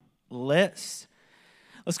let's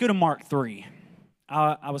go to Mark 3.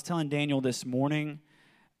 I was telling Daniel this morning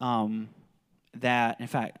that, in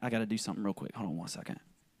fact, I got to do something real quick. Hold on one second.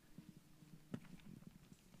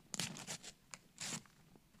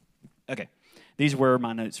 Okay, these were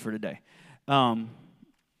my notes for today.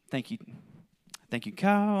 Thank you,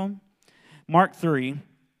 Kyle. Mark 3.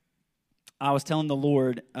 I was telling the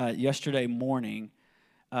Lord yesterday morning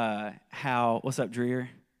how. What's up, Dreer?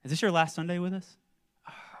 Is this your last Sunday with us?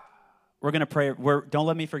 We're gonna pray. Don't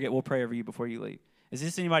let me forget. We'll pray over you before you leave. Is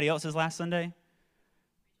this anybody else's last Sunday?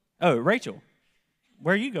 Oh, Rachel,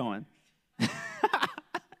 where are you going?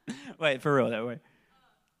 Wait, for real, that way.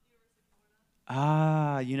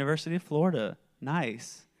 University of Florida.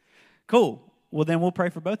 Nice. Cool. Well, then we'll pray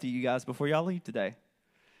for both of you guys before y'all leave today.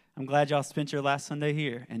 I'm glad y'all spent your last Sunday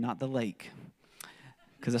here and not the lake.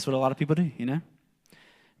 Because that's what a lot of people do, you know?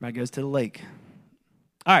 Everybody goes to the lake.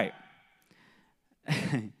 All right.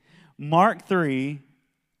 Mark 3,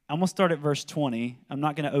 I'm going to start at verse 20. I'm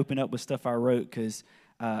not going to open up with stuff I wrote because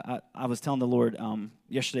I was telling the Lord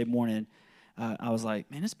yesterday morning, I was like,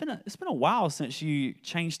 man, it's been a while since you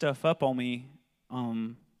changed stuff up on me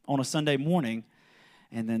on a Sunday morning.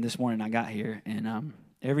 And then this morning I got here and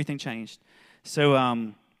everything changed.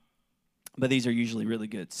 So, but these are usually really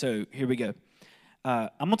good. So here we go. I'm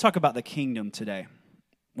going to talk about the kingdom today,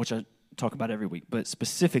 which I talk about every week, but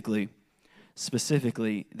specifically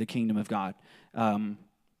the kingdom of God. And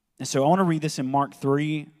so I want to read this in Mark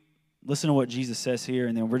 3. Listen to what Jesus says here,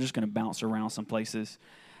 and then we're just going to bounce around some places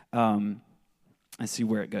and see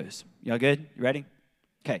where it goes. Y'all good? You ready?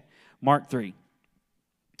 Okay. Mark 3.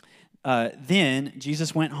 Then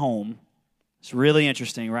Jesus went home. It's really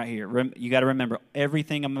interesting right here. You got to remember,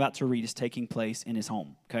 everything I'm about to read is taking place in his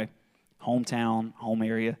home, okay? Hometown, home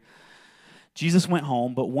area. Jesus went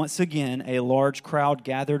home, but once again a large crowd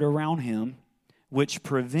gathered around him, which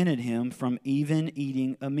prevented him from even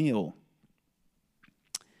eating a meal.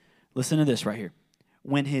 Listen to this right here.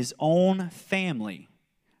 When his own family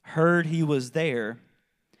heard he was there,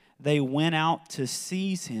 they went out to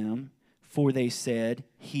seize him, for they said,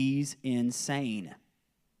 he's insane.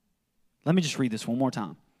 Let me just read this one more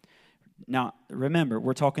time. Now, remember,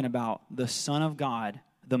 we're talking about the Son of God,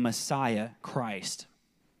 the Messiah, Christ.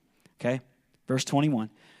 Okay? Verse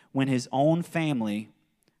 21. When his own family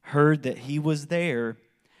heard that he was there,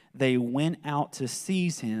 they went out to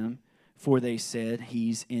seize him, for they said,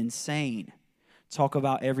 he's insane. Talk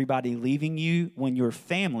about everybody leaving you when your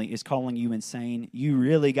family is calling you insane. You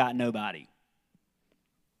really got nobody.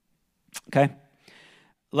 Okay?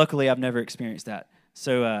 Luckily, I've never experienced that.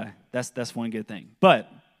 So that's one good thing.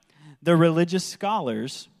 But the religious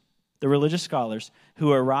scholars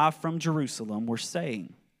who arrived from Jerusalem were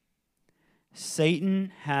saying,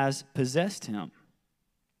 Satan has possessed him.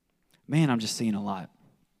 Man, I'm just seeing a lot.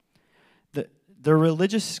 The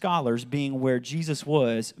religious scholars, being where Jesus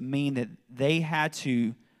was, mean that they had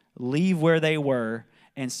to leave where they were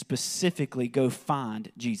and specifically go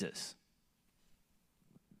find Jesus.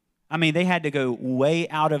 I mean, they had to go way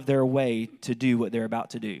out of their way to do what they're about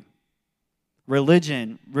to do.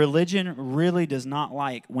 Religion really does not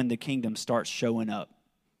like when the kingdom starts showing up.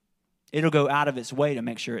 It'll go out of its way to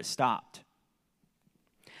make sure it's stopped.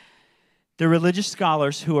 The religious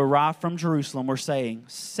scholars who arrived from Jerusalem were saying,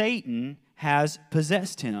 Satan has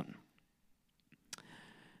possessed him.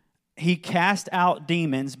 He cast out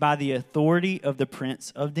demons by the authority of the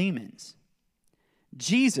prince of demons.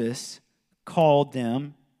 Jesus called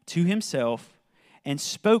them to himself and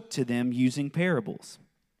spoke to them using parables.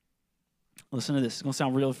 Listen to this. It's going to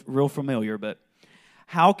sound real familiar, but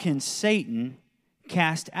how can Satan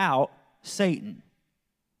cast out Satan?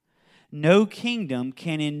 No kingdom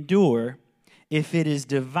can endure if it is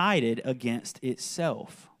divided against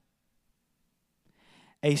itself.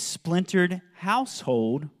 A splintered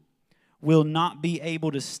household will not be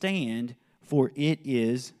able to stand, for it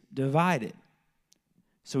is divided.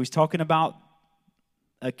 So he's talking about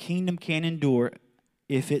a kingdom can't endure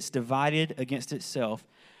if it's divided against itself.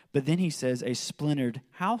 But then he says a splintered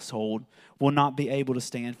household will not be able to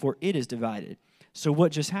stand, for it is divided. So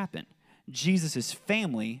what just happened? Jesus'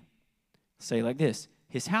 family, say like this,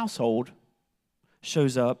 his household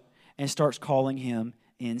shows up and starts calling him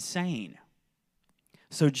insane.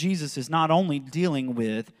 So Jesus is not only dealing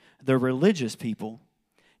with the religious people,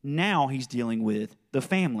 now he's dealing with the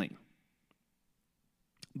family.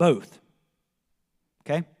 Both.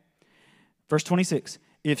 Okay? Verse 26.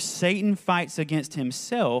 If Satan fights against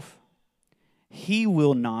himself, he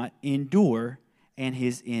will not endure, and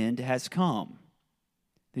his end has come.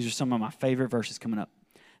 These are some of my favorite verses coming up.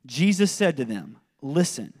 Jesus said to them,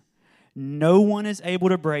 listen, No one is able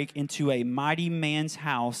to break into a mighty man's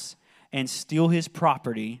house and steal his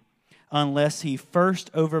property unless he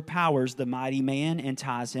first overpowers the mighty man and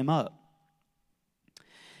ties him up.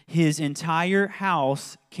 His entire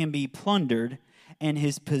house can be plundered and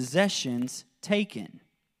his possessions taken.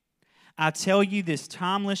 I tell you this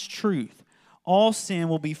timeless truth. All sin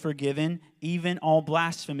will be forgiven, even all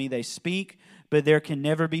blasphemy they speak, but there can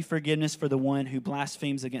never be forgiveness for the one who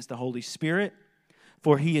blasphemes against the Holy Spirit,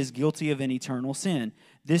 for he is guilty of an eternal sin.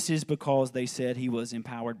 This is because they said he was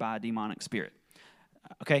empowered by a demonic spirit.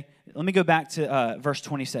 Okay, let me go back to verse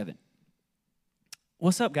 27.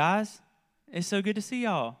 What's up, guys? It's so good to see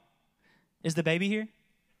y'all. Is the baby here?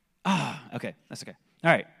 Okay, that's okay.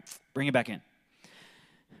 All right, bring it back in.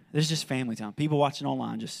 This is just family time. People watching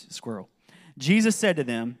online, just squirrel. Jesus said to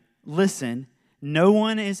them, listen, no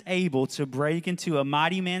one is able to break into a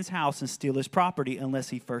mighty man's house and steal his property unless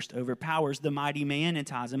he first overpowers the mighty man and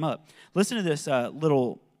ties him up. Listen to this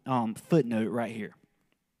little footnote right here.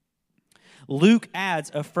 Luke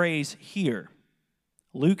adds a phrase here.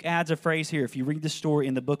 If you read the story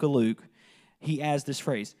in the book of Luke, he adds this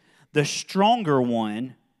phrase. The stronger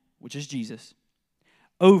one, which is Jesus,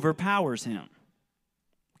 overpowers him.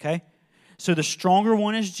 Okay? So the stronger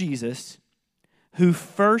one is Jesus, who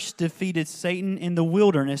first defeated Satan in the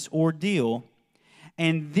wilderness ordeal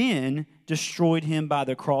and then destroyed him by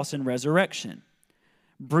the cross and resurrection.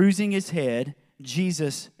 Bruising his head,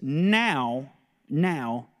 Jesus now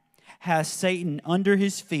has Satan under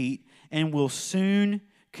his feet and will soon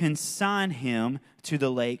consign him to the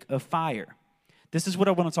lake of fire. This is what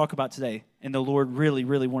I want to talk about today. And the Lord really,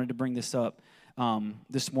 really wanted to bring this up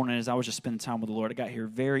this morning as I was just spending time with the Lord. I got here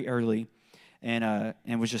very early and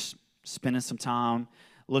was just spending some time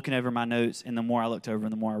looking over my notes. And the more I looked over,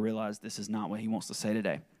 the more I realized this is not what he wants to say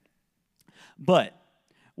today. But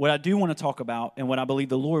what I do want to talk about, and what I believe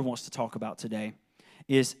the Lord wants to talk about today,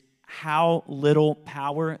 is how little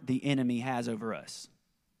power the enemy has over us.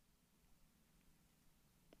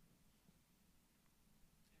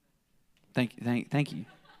 Thank you.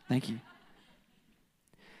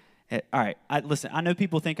 All right, listen, I know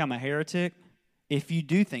people think I'm a heretic. If you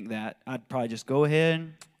do think that, I'd probably just go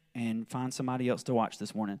ahead and find somebody else to watch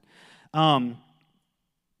this morning. But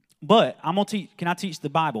I'm going to teach. Can I teach the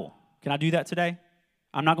Bible? Can I do that today?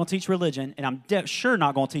 I'm not going to teach religion, and I'm sure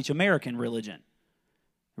not going to teach American religion.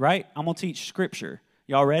 Right? I'm going to teach Scripture.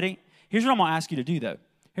 Y'all ready? Here's what I'm going to ask you to do, though.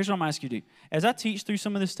 Here's what I'm going to ask you to do. As I teach through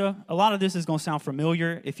some of this stuff, a lot of this is going to sound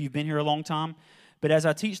familiar if you've been here a long time. But as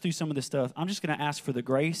I teach through some of this stuff, I'm just going to ask for the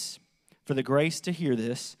grace to hear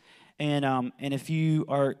this. And if you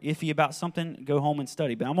are iffy about something, go home and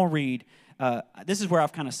study. But I'm going to read. This is where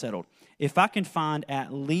I've kind of settled. If I can find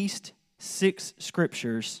at least six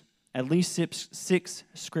scriptures to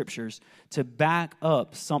back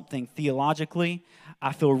up something theologically,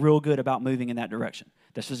 I feel real good about moving in that direction.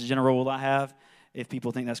 That's just a general rule I have. If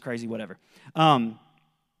people think that's crazy, whatever.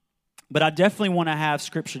 But I definitely want to have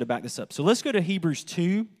scripture to back this up. So let's go to Hebrews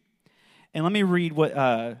 2, and let me read what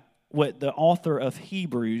the author of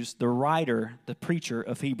Hebrews, the writer, the preacher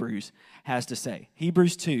of Hebrews, has to say.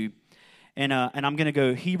 Hebrews 2, and I'm going to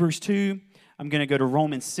go Hebrews 2, I'm going to go to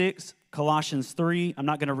Romans 6, Colossians 3. I'm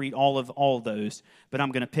not going to read all of those, but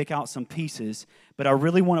I'm going to pick out some pieces. But I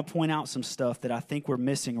really want to point out some stuff that I think we're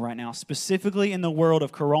missing right now, specifically in the world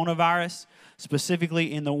of coronavirus,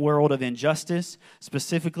 specifically in the world of injustice,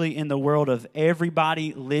 specifically in the world of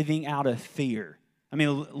everybody living out of fear. I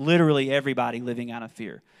mean, literally everybody living out of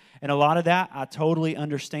fear. And a lot of that I totally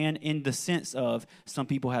understand in the sense of some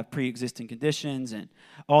people have pre-existing conditions and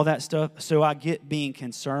all that stuff. So I get being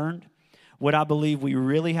concerned. What I believe we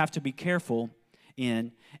really have to be careful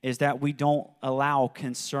in is that we don't allow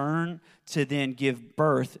concern to then give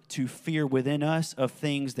birth to fear within us of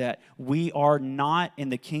things that we are not in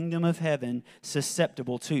the kingdom of heaven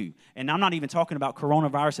susceptible to. And I'm not even talking about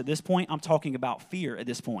coronavirus at this point. I'm talking about fear at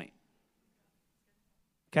this point.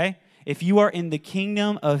 Okay? If you are in the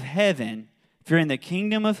kingdom of heaven,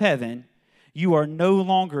 you are no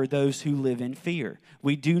longer those who live in fear.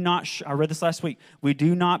 We do not, I read this last week, we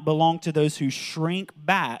do not belong to those who shrink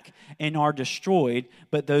back and are destroyed,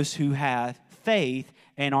 but those who have faith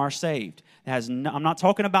and are saved. I'm not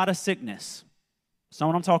talking about a sickness. That's not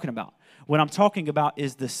what I'm talking about. What I'm talking about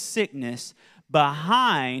is the sickness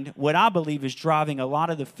behind what I believe is driving a lot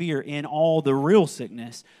of the fear in all the real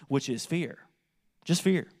sickness, which is fear. Just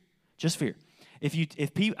fear. Just fear.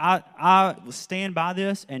 I stand by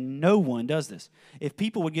this, and no one does this. If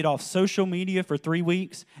people would get off social media for 3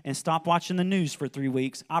 weeks and stop watching the news for 3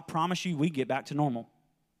 weeks, I promise you we get back to normal.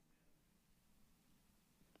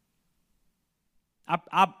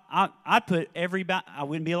 I'd put I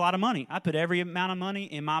wouldn't be a lot of money. I'd put every amount of money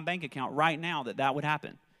in my bank account right now that would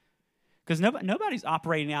happen. Because nobody's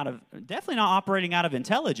definitely not operating out of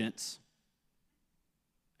intelligence.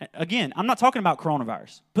 Again, I'm not talking about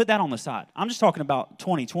coronavirus. Put that on the side. I'm just talking about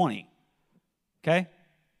 2020. Okay?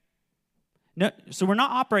 No, so we're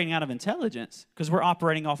not operating out of intelligence because we're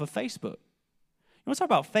operating off of Facebook. You want to talk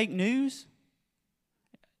about fake news?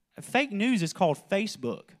 Fake news is called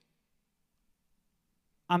Facebook.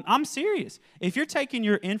 I'm serious. If you're taking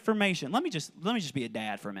your information, let me just be a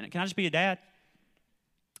dad for a minute. Can I just be a dad?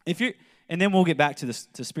 And then we'll get back to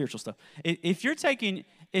to spiritual stuff. If you're taking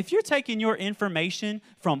your information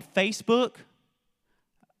from Facebook,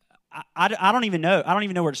 I don't even know. I don't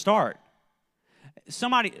even know where to start.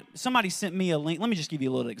 Somebody sent me a link. Let me just give you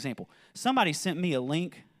a little example. Somebody sent me a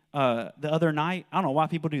link the other night. I don't know why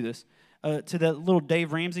people do this. To the little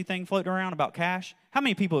Dave Ramsey thing floating around about cash. How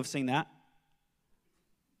many people have seen that?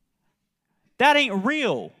 That ain't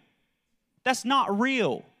real. That's not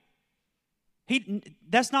real.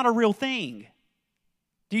 That's not a real thing.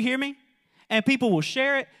 Do you hear me? And people will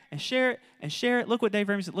share it and share it and share it. Look what Dave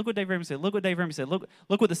Ramsey said. Look what Dave Ramsey said. Look what Dave Ramsey said. Look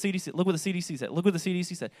what the CDC said. Look what the CDC said. Look what the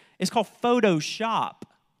CDC said. It's called Photoshop.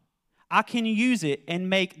 I can use it and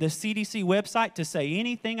make the CDC website to say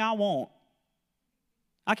anything I want.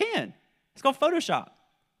 I can. It's called Photoshop.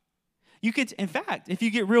 You could, in fact, if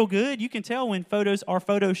you get real good, you can tell when photos are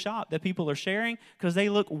Photoshopped that people are sharing because they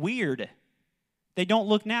look weird. They don't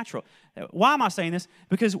look natural. Why am I saying this?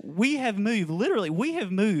 Because we have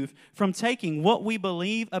moved from taking what we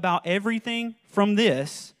believe about everything from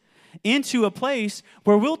this into a place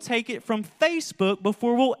where we'll take it from Facebook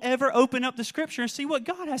before we'll ever open up the Scripture and see what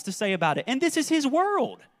God has to say about it. And this is His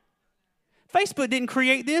world. Facebook didn't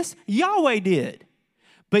create this. Yahweh did.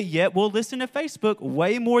 But yet we'll listen to Facebook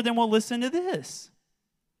way more than we'll listen to this.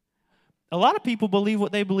 A lot of people believe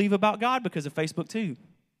what they believe about God because of Facebook too.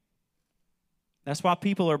 That's why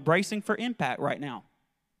people are bracing for impact right now.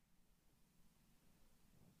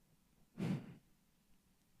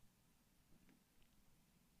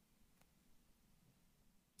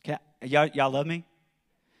 Okay, y'all love me?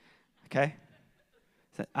 Okay.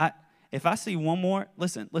 So if I see one more,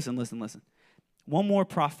 listen. One more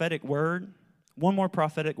prophetic word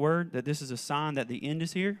that this is a sign that the end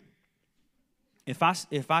is here. If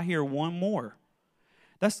I hear one more,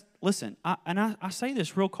 I say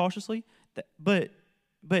this real cautiously. But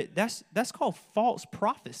that's called false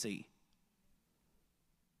prophecy.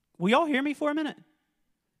 Will y'all hear me for a minute?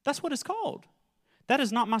 That's what it's called. That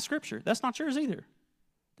is not my scripture. That's not yours either.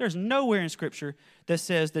 There's nowhere in Scripture that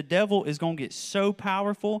says the devil is going to get so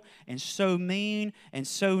powerful and so mean and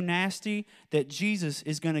so nasty that Jesus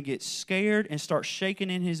is going to get scared and start shaking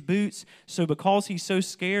in his boots. So because he's so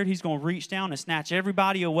scared, he's going to reach down and snatch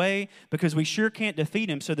everybody away because we sure can't defeat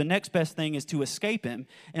him. So the next best thing is to escape him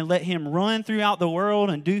and let him run throughout the world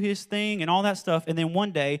and do his thing and all that stuff. And then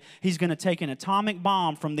one day he's going to take an atomic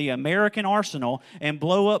bomb from the American arsenal and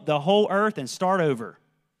blow up the whole earth and start over.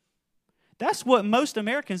 That's what most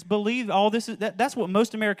Americans believe. That's what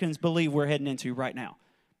most Americans believe we're heading into right now.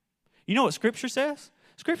 You know what Scripture says?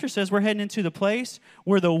 Scripture says we're heading into the place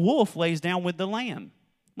where the wolf lays down with the lamb.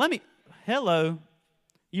 Hello.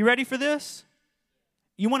 You ready for this?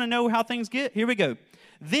 You want to know how things get? Here we go.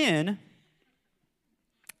 Then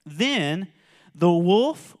the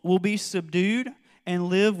wolf will be subdued and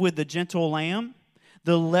live with the gentle lamb.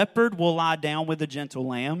 The leopard will lie down with the gentle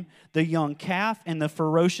lamb. The young calf and the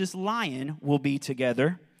ferocious lion will be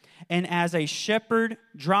together. And as a shepherd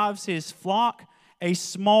drives his flock, a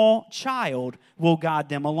small child will guide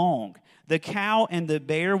them along. The cow and the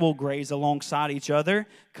bear will graze alongside each other.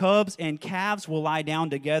 Cubs and calves will lie down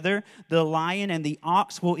together. The lion and the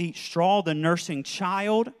ox will eat straw. The nursing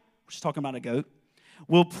child, we're just talking about a goat,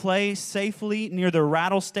 will play safely near the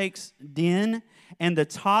rattlesnake's den. And the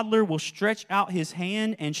toddler will stretch out his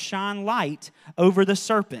hand and shine light over the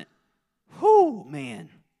serpent. Whew, man.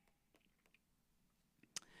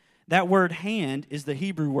 That word hand is the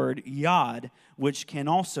Hebrew word yad, which can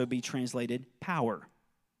also be translated power.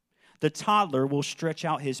 The toddler will stretch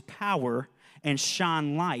out his power and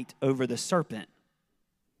shine light over the serpent.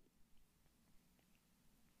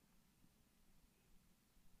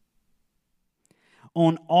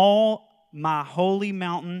 On all my holy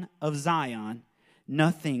mountain of Zion,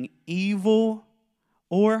 nothing evil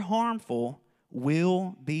or harmful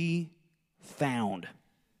will be found.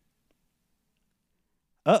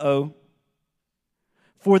 For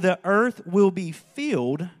the earth will be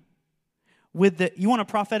filled with you want a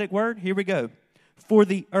prophetic word? Here we go. For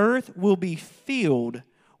the earth will be filled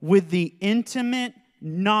with the intimate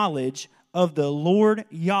knowledge of the Lord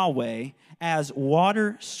Yahweh as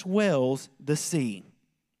water swells the sea.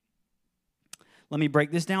 Let me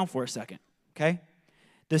break this down for a second, okay?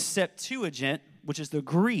 The Septuagint, which is the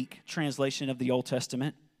Greek translation of the Old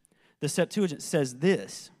Testament, the Septuagint says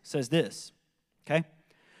this, okay?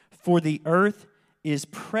 For the earth is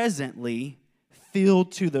presently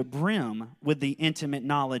filled to the brim with the intimate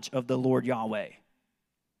knowledge of the Lord Yahweh.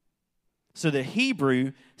 So the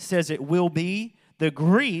Hebrew says it will be, the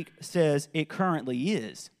Greek says it currently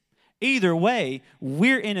is. Either way,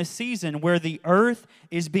 we're in a season where the earth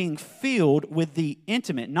is being filled with the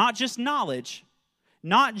intimate, not just knowledge,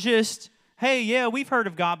 not just, hey, yeah, we've heard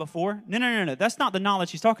of God before. No. That's not the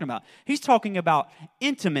knowledge he's talking about. He's talking about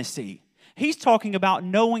intimacy. He's talking about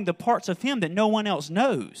knowing the parts of him that no one else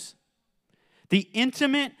knows. The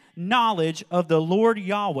intimate knowledge of the Lord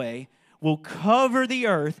Yahweh will cover the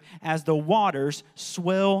earth as the waters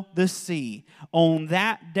swell the sea. On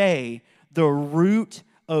that day, the root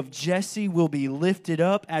of Jesse will be lifted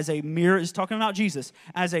up as a miracle, it's talking about Jesus,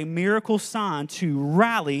 as a miracle sign to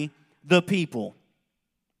rally the people.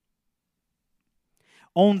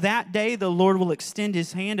 On that day, the Lord will extend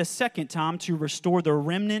his hand a second time to restore the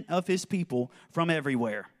remnant of his people from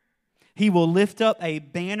everywhere. He will lift up a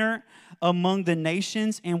banner among the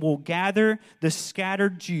nations and will gather the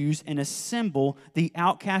scattered Jews and assemble the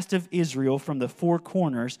outcast of Israel from the four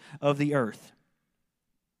corners of the earth.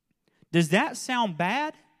 Does that sound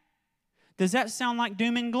bad? Does that sound like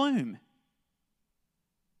doom and gloom?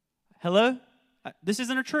 Hello? This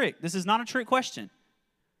isn't a trick. This is not a trick question.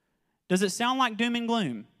 Does it sound like doom and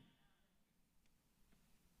gloom?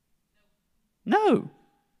 No.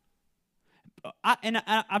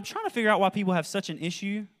 I'm trying to figure out why people have such an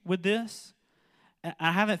issue with this.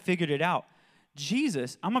 I haven't figured it out.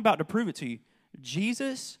 Jesus, I'm about to prove it to you.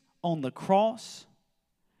 Jesus on the cross,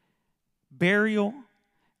 burial,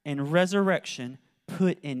 and resurrection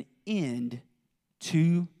put an end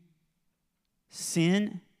to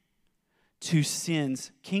sin, to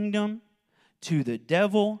sin's kingdom, to the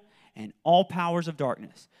devil, and all powers of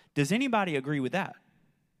darkness. Does anybody agree with that?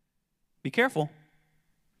 Be careful.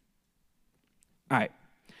 All right.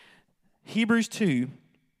 Hebrews 2,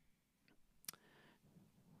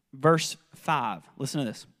 verse 5. Listen to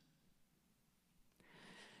this.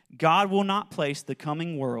 God will not place the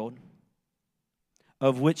coming world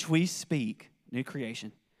of which we speak, new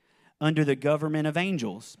creation, under the government of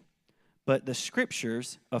angels, but the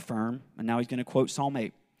scriptures affirm, and now he's going to quote Psalm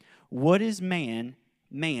 8, what is man,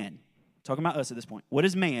 talking about us at this point, what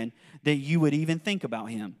is man that you would even think about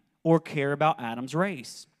him or care about Adam's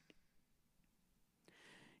race?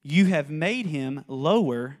 You have made him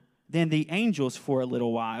lower than the angels for a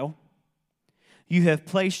little while. You have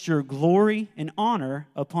placed your glory and honor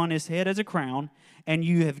upon his head as a crown, and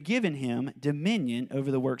you have given him dominion over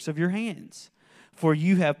the works of your hands. For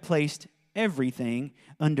you have placed everything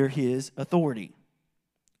under his authority.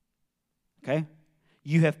 Okay?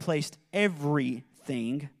 You have placed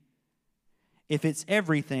everything. If it's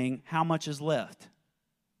everything, how much is left?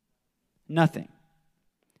 Nothing.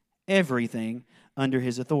 Everything under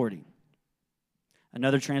his authority.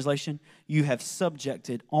 Another translation, you have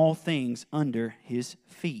subjected all things under his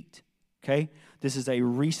feet. Okay? This is a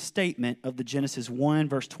restatement of the Genesis 1,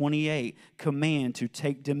 verse 28, command to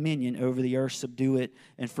take dominion over the earth, subdue it,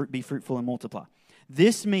 and be fruitful and multiply.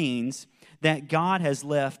 This means that God has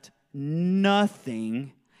left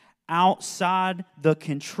nothing outside the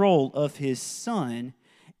control of his Son,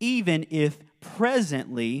 even if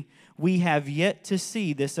presently we have yet to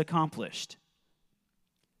see this accomplished.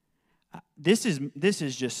 This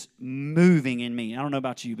is just moving in me. I don't know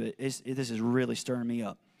about you, but this is really stirring me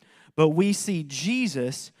up. But we see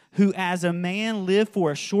Jesus, who as a man lived for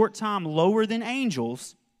a short time lower than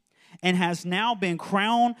angels, and has now been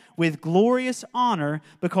crowned with glorious honor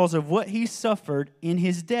because of what he suffered in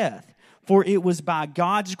his death. For it was by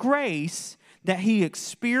God's grace that he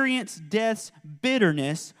experienced death's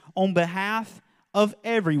bitterness on behalf of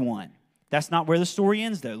everyone. That's not where the story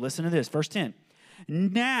ends, though. Listen to this, verse 10.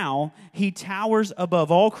 Now he towers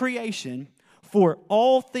above all creation, for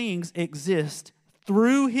all things exist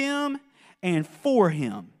through him and for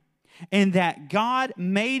him, and that God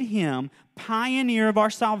made him pioneer of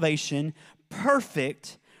our salvation,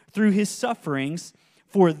 perfect through his sufferings,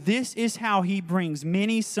 for this is how he brings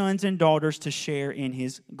many sons and daughters to share in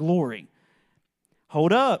his glory.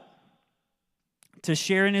 Hold up. To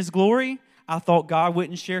share in his glory, I thought God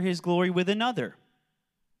wouldn't share his glory with another.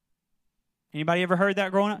 Anybody ever heard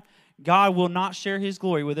that growing up? God will not share his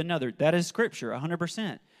glory with another. That is scripture,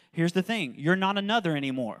 100%. Here's the thing. You're not another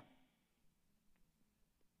anymore.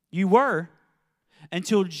 You were.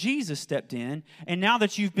 until Jesus stepped in. And now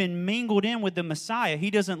that you've been mingled in with the Messiah, he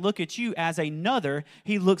doesn't look at you as another.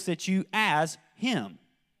 He looks at you as him.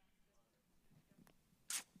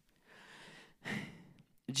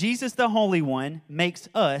 Jesus, the Holy One, makes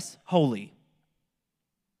us holy.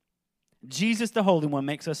 Jesus, the Holy One,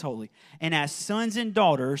 makes us holy. And as sons and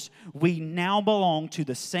daughters, we now belong to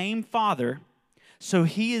the same Father, so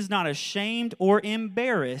he is not ashamed or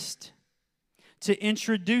embarrassed to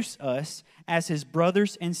introduce us as his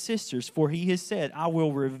brothers and sisters, for he has said, I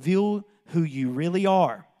will reveal who you really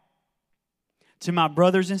are. To my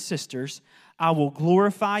brothers and sisters, I will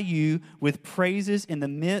glorify you with praises in the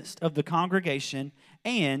midst of the congregation,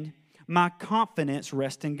 and my confidence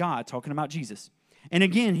rests in God, talking about Jesus. And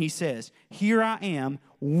again, he says, here I am,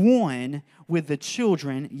 one with the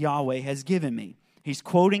children Yahweh has given me. He's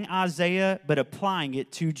quoting Isaiah, but applying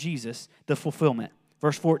it to Jesus, the fulfillment.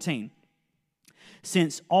 Verse 14.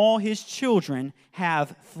 Since all his children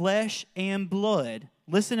have flesh and blood,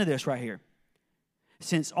 listen to this right here.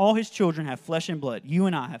 Since all his children have flesh and blood, you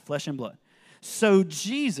and I have flesh and blood. So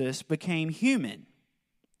Jesus became human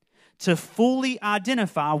to fully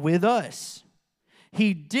identify with us.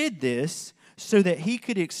 He did this so that he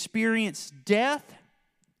could experience death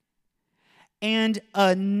and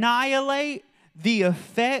annihilate the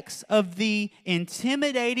effects of the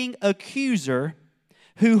intimidating accuser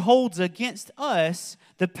who holds against us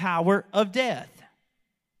the power of death.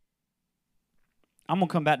 I'm going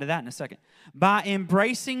to come back to that in a second. By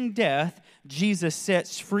embracing death, Jesus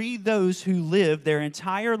sets free those who live their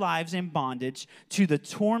entire lives in bondage to the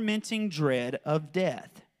tormenting dread of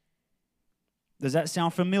death. Does that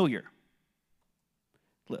sound familiar?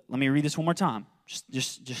 Let me read this one more time.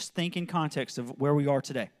 Just think in context of where we are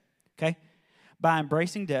today. Okay? By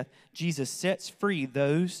embracing death, Jesus sets free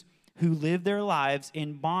those who live their lives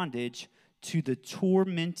in bondage to the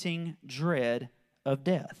tormenting dread of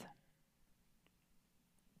death.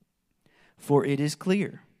 For it is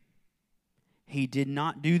clear, he did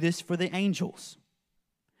not do this for the angels,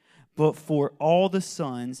 but for all the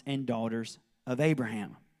sons and daughters of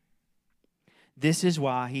Abraham. This is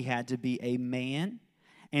why he had to be a man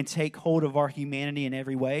and take hold of our humanity in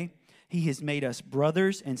every way. He has made us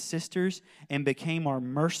brothers and sisters and became our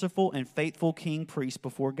merciful and faithful king priest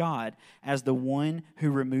before God as the one who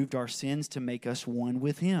removed our sins to make us one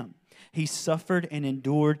with him. He suffered and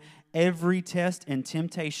endured every test and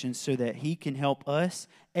temptation so that he can help us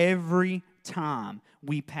every time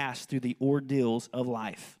we pass through the ordeals of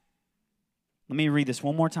life. Let me read this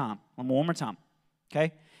one more time.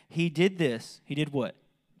 Okay? He did this. He did what?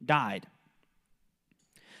 Died.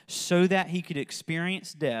 So that he could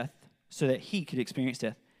experience death,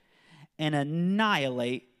 and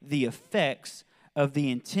annihilate the effects of the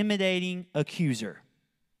intimidating accuser.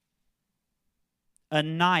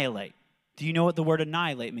 Annihilate. Do you know what the word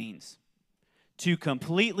annihilate means? To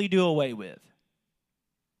completely do away with.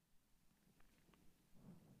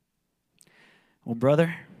 Well,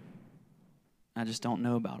 brother, I just don't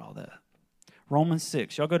know about all that. Romans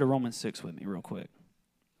 6. Y'all go to Romans 6 with me real quick.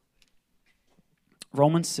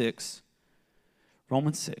 Romans 6.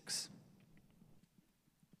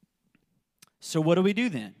 So what do we do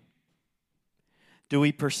then? Do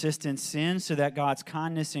we persist in sin so that God's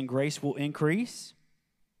kindness and grace will increase?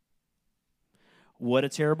 What a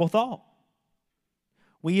terrible thought.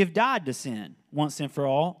 We have died to sin once and for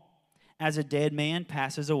all, as a dead man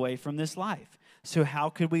passes away from this life. So how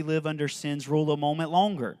could we live under sin's rule a moment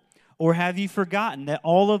longer? Or have you forgotten that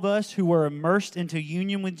all of us who were immersed into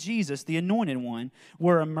union with Jesus, the Anointed One,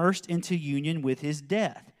 were immersed into union with his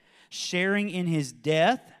death? Sharing in his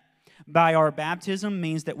death by our baptism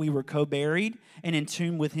means that we were co-buried and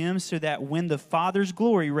entombed with him, so that when the Father's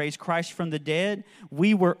glory raised Christ from the dead,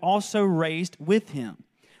 we were also raised with him.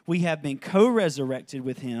 We have been co-resurrected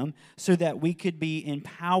with him so that we could be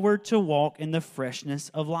empowered to walk in the freshness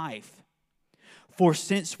of life. For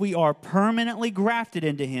since we are permanently grafted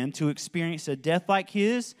into him to experience a death like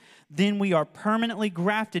his, then we are permanently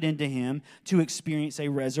grafted into him to experience a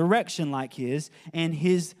resurrection like his, and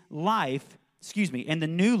his life, and the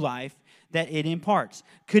new life that it imparts.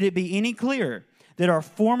 Could it be any clearer that our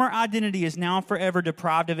former identity is now forever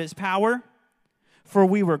deprived of its power? For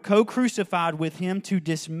we were co-crucified with him to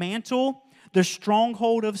dismantle the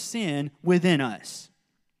stronghold of sin within us.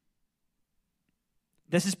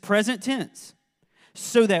 This is present tense.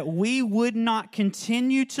 So that we would not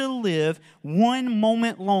continue to live one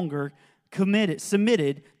moment longer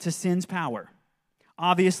submitted to sin's power.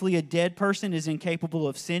 Obviously, a dead person is incapable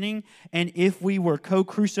of sinning, and if we were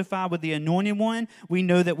co-crucified with the Anointed One, we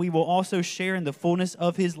know that we will also share in the fullness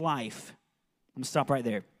of his life. I'm going to stop right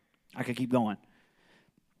there. I could keep going.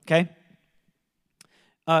 Okay?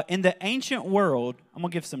 In the ancient world, I'm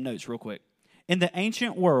going to give some notes real quick. In the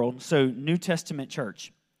ancient world, so New Testament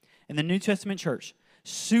church, in the New Testament church,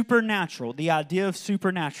 supernatural, the idea of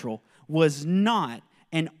supernatural was not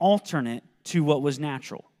an alternate to what was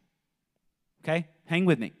natural. Okay? Hang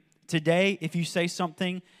with me. Today, if you say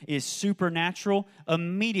something is supernatural,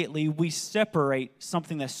 immediately we separate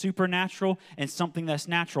something that's supernatural and something that's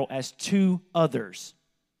natural as two others.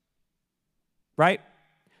 Right?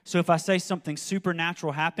 So if I say something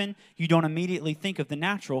supernatural happened, you don't immediately think of the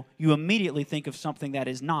natural, you immediately think of something that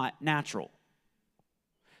is not natural.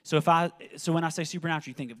 So when I say supernatural,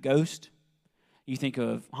 you think of ghost, you think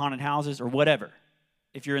of haunted houses or whatever,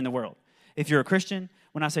 if you're in the world. If you're a Christian,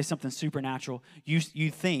 when I say something supernatural, you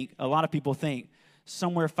think, a lot of people think,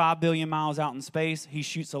 somewhere 5 billion miles out in space, he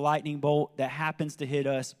shoots a lightning bolt that happens to hit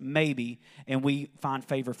us, maybe, and we find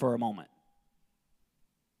favor for a moment.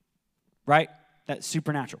 Right? That's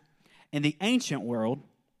supernatural. In the ancient world,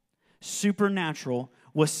 supernatural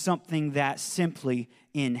was something that simply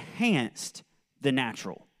enhanced the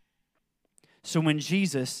natural. So when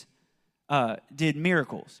Jesus did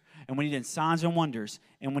miracles, and when he did signs and wonders,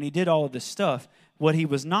 and when he did all of this stuff, what he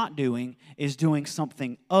was not doing is doing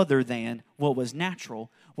something other than what was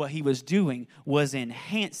natural. What he was doing was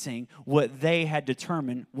enhancing what they had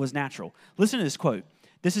determined was natural. Listen to this quote.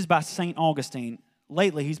 This is by St. Augustine.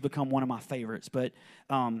 Lately, he's become one of my favorites, but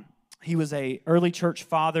he was an early church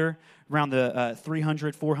father around the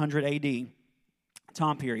 300, 400 AD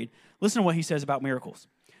time period. Listen to what he says about miracles.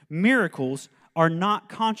 Miracles are not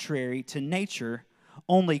contrary to nature,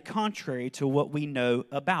 only contrary to what we know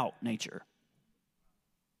about nature.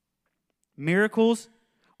 Miracles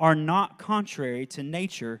are not contrary to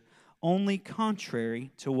nature, only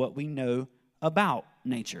contrary to what we know about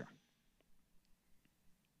nature.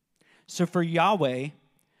 So for Yahweh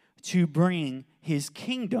to bring his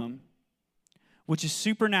kingdom, which is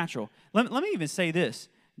supernatural. Let me even say this.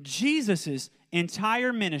 Jesus'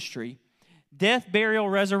 entire ministry, death, burial,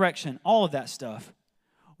 resurrection, all of that stuff,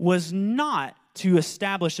 was not to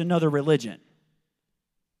establish another religion.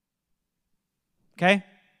 Okay?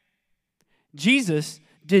 Jesus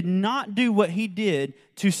did not do what he did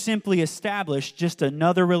to simply establish just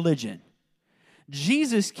another religion.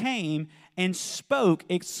 Jesus came and spoke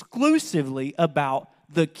exclusively about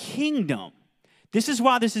the kingdom. This is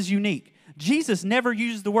why this is unique. Jesus never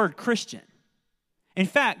used the word Christian. In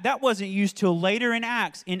fact, that wasn't used till later in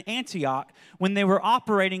Acts in Antioch when they were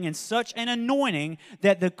operating in such an anointing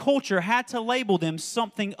that the culture had to label them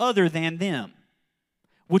something other than them,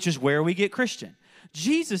 which is where we get Christian.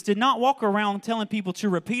 Jesus did not walk around telling people to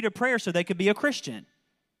repeat a prayer so they could be a Christian.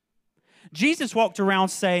 Jesus walked around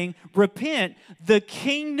saying, repent, the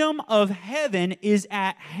kingdom of heaven is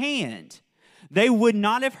at hand. They would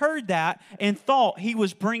not have heard that and thought he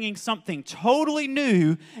was bringing something totally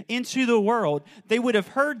new into the world. They would have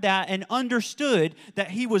heard that and understood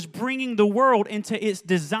that he was bringing the world into its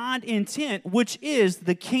designed intent, which is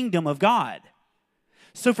the kingdom of God.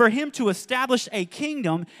 So for him to establish a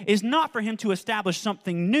kingdom is not for him to establish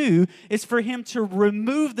something new. It's for him to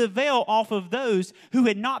remove the veil off of those who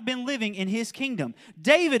had not been living in his kingdom.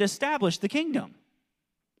 David established the kingdom.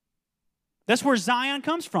 That's where Zion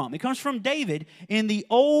comes from. It comes from David in the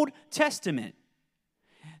Old Testament.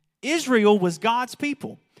 Israel was God's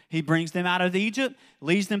people. He brings them out of Egypt,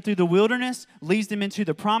 leads them through the wilderness, leads them into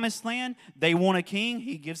the promised land. They want a king.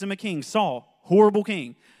 He gives them a king, Saul, horrible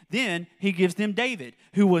king. Then he gives them David,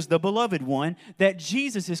 who was the beloved one that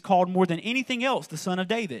Jesus is called more than anything else, the son of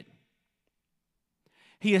David.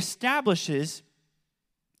 He establishes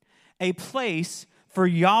a place for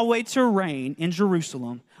Yahweh to reign in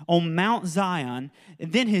Jerusalem on Mount Zion.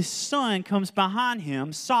 And then his son comes behind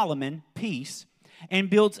him, Solomon, peace, and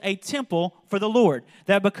builds a temple for the Lord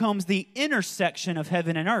that becomes the intersection of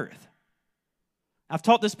heaven and earth. I've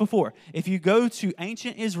taught this before. If you go to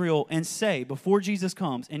ancient Israel and say, before Jesus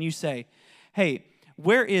comes, and you say, hey,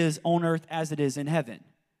 where is on earth as it is in heaven?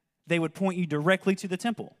 They would point you directly to the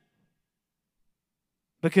temple.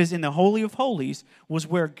 Because in the Holy of Holies was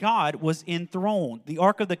where God was enthroned. The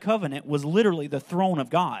Ark of the Covenant was literally the throne of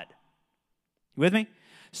God. You with me?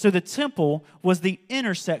 So the temple was the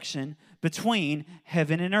intersection between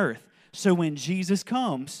heaven and earth. So when Jesus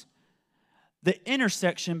comes, the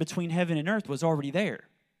intersection between heaven and earth was already there.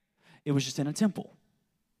 It was just in a temple.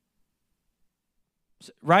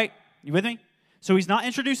 Right? You with me? So he's not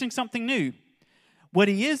introducing something new. What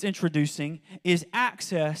he is introducing is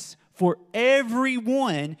access for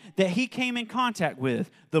everyone that he came in contact with.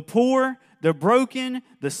 The poor, the broken,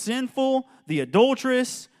 the sinful, the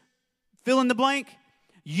adulterous, fill in the blank.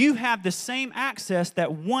 you have the same access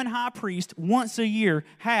that one high priest once a year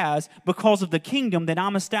has because of the kingdom that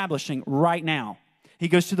I'm establishing right now. He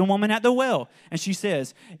goes to the woman at the well, and she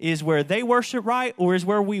says, is where they worship right or is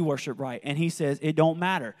where we worship right? And he says, it don't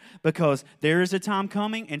matter, because there is a time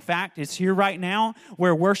coming, in fact, it's here right now,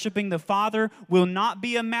 where worshiping the Father will not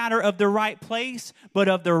be a matter of the right place, but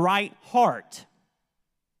of the right heart.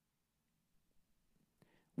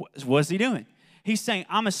 What's he doing? He's saying,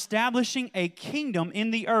 I'm establishing a kingdom in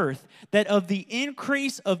the earth that of the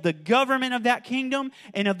increase of the government of that kingdom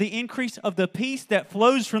and of the increase of the peace that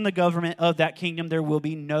flows from the government of that kingdom, there will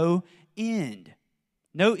be no end.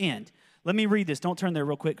 No end. Let me read this. Don't turn there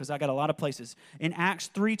real quick because I got a lot of places. In Acts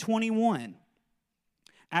 3:21.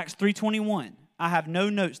 Acts 3:21. I have no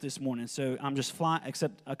notes this morning, so I'm just flying,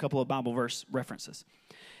 except a couple of Bible verse references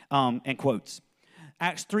and quotes.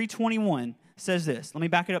 Acts 3:21 says this. Let me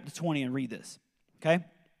back it up to 20 and read this. Okay?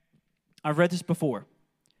 I've read this before.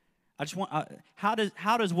 I just want, how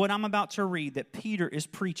does what I'm about to read that Peter is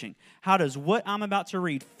preaching, how does what I'm about to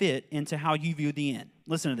read fit into how you view the end?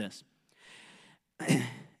 Listen to this.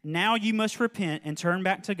 Now you must repent and turn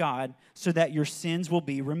back to God so that your sins will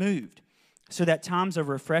be removed, so that times of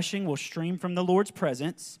refreshing will stream from the Lord's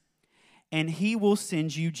presence, and he will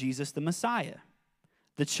send you Jesus the Messiah,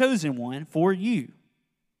 the chosen one for you.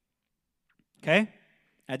 Okay?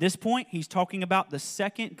 At this point, he's talking about the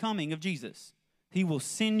second coming of Jesus. He will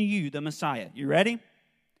send you the Messiah. You ready?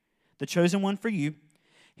 The chosen one for you.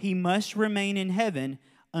 He must remain in heaven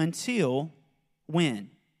until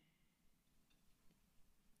when?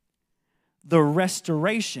 The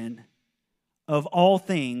restoration of all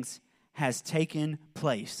things has taken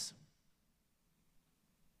place.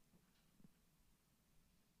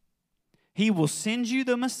 He will send you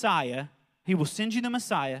the Messiah. He will send you the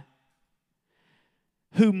Messiah,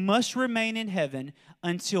 who must remain in heaven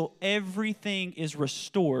until everything is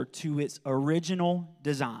restored to its original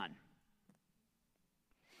design.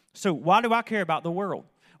 So why do I care about the world?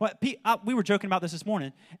 Well, we were joking about this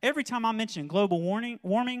morning. Every time I mention global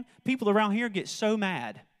warming, people around here get so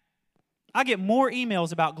mad. I get more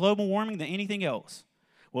emails about global warming than anything else.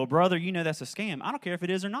 Well, brother, you know that's a scam. I don't care if it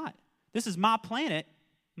is or not. This is my planet,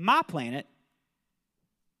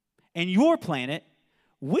 and your planet.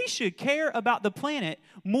 We should care about the planet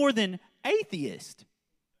more than atheists.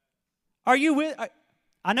 Are you with?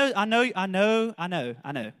 I know.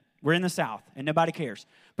 We're in the South, and nobody cares.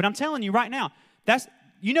 But I'm telling you right now,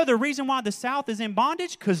 you know the reason why the South is in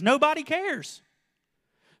bondage? Because nobody cares.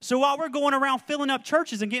 So while we're going around filling up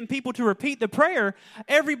churches and getting people to repeat the prayer,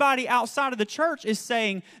 everybody outside of the church is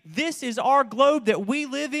saying, this is our globe that we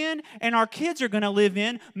live in and our kids are going to live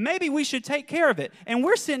in. Maybe we should take care of it. And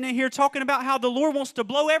we're sitting in here talking about how the Lord wants to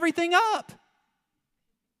blow everything up.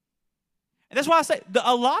 And that's why I say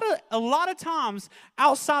a lot of times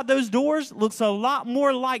outside those doors looks a lot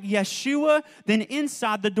more like Yeshua than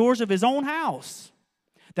inside the doors of his own house.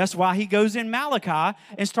 That's why he goes in Malachi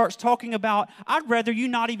and starts talking about, I'd rather you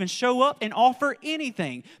not even show up and offer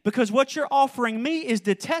anything, because what you're offering me is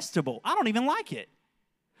detestable. I don't even like it.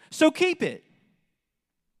 So keep it.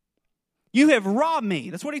 You have robbed me.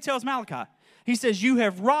 That's what he tells Malachi. He says, you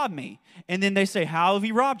have robbed me. And then they say, how have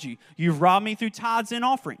he robbed you? You've robbed me through tithes and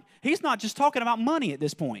offering. He's not just talking about money at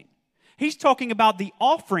this point. He's talking about the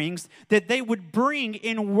offerings that they would bring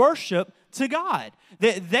in worship to God,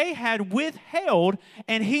 that they had withheld,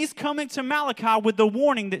 and he's coming to Malachi with the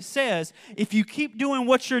warning that says, if you keep doing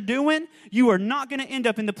what you're doing, you are not going to end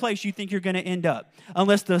up in the place you think you're going to end up.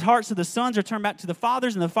 Unless the hearts of the sons are turned back to the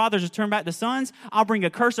fathers and the fathers are turned back to sons, I'll bring a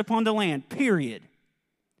curse upon the land, period.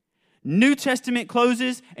 New Testament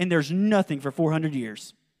closes, and there's nothing for 400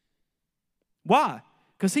 years. Why?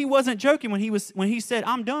 Because he wasn't joking when he said,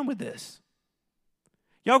 I'm done with this.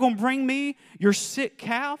 Y'all going to bring me your sick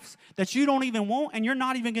calves that you don't even want and you're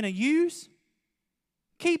not even going to use?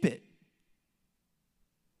 Keep it.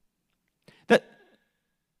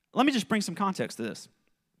 Let me just bring some context to this.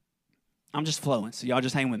 I'm just flowing, so y'all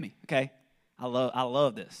just hang with me, okay? I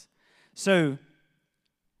love this. So,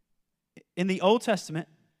 in the Old Testament,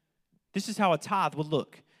 this is how a tithe would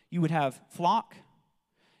look. You would have flock,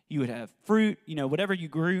 you would have fruit, whatever you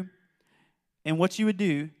grew, and what you would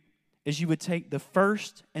do is you would take the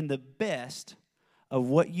first and the best of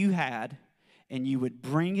what you had, and you would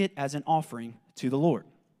bring it as an offering to the Lord.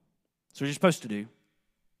 That's what you're supposed to do.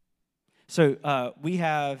 So we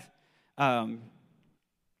have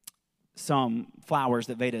some flowers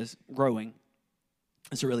that Veda's growing.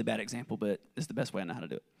 It's a really bad example, but it's the best way I know how to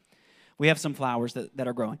do it. We have some flowers that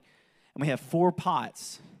are growing, and we have 4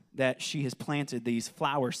 pots that she has planted these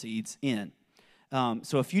flower seeds in.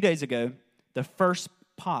 So a few days ago, the first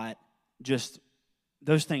pot just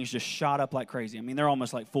those things just shot up like crazy. I mean, they're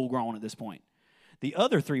almost like full grown at this point. The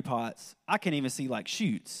other 3 pots, I can't even see like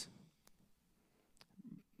shoots.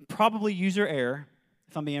 Probably user error,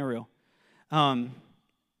 if I'm being real. But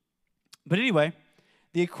anyway,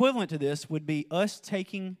 the equivalent to this would be us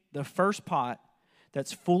taking the first pot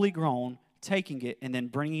that's fully grown, taking it, and then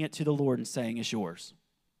bringing it to the Lord and saying, it's yours.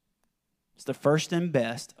 It's the first and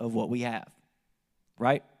best of what we have,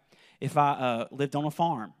 right? If I lived on a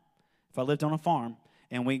farm,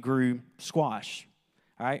 and we grew squash,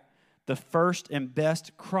 all right, the first and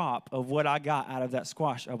best crop of what I got out of that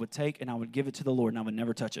squash, I would take and I would give it to the Lord and I would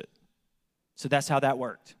never touch it. So that's how that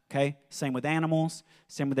worked, okay? Same with animals,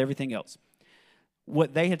 same with everything else.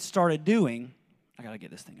 What they had started doing, I got to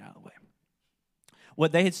get this thing out of the way.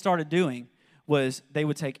 What they had started doing was they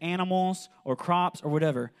would take animals or crops or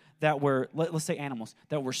whatever that were, let's say animals,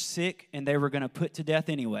 that were sick and they were going to put to death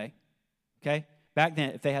anyway, okay? Back then,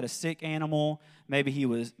 if they had a sick animal, maybe he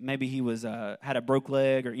was had a broke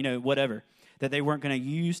leg or whatever that they weren't going to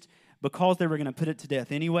use, because they were going to put it to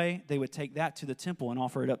death anyway, they would take that to the temple and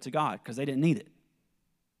offer it up to God because they didn't need it.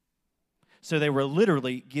 So they were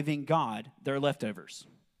literally giving God their leftovers.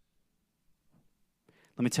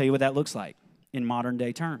 Let me tell you what that looks like in modern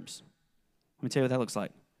day terms. Let me tell you what that looks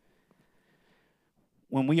like.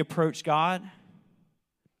 When we approach God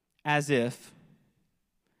as if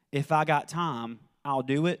I got time, I'll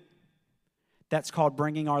do it, that's called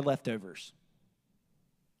bringing our leftovers.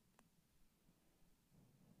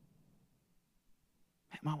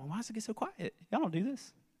 Mama, why does it get so quiet? Y'all don't do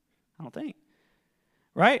this. I don't think.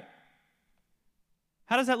 Right?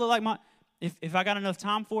 How does that look like? If I got enough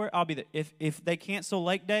time for it, I'll be there. If they cancel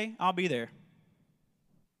Lake Day, I'll be there.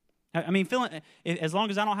 I mean, as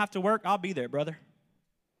long as I don't have to work, I'll be there, brother.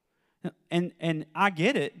 And I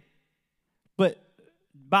get it, but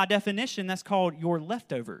by definition, that's called your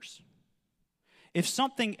leftovers. If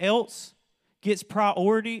something else gets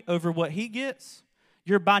priority over what he gets,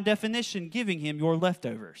 you're by definition giving him your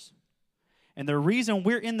leftovers. And the reason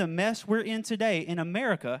we're in the mess we're in today in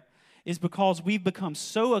America is because we've become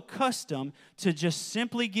so accustomed to just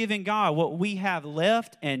simply giving God what we have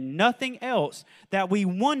left and nothing else that we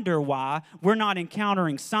wonder why we're not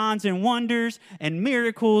encountering signs and wonders and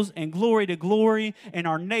miracles and glory to glory and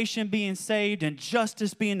our nation being saved and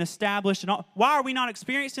justice being established. And all. Why are we not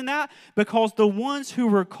experiencing that? Because the ones who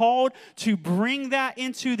were called to bring that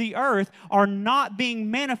into the earth are not being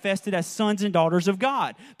manifested as sons and daughters of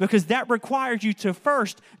God, because that requires you to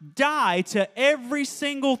first die to every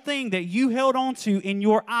single thing that you held on to in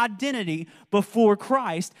your identity before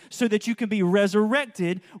Christ, so that you can be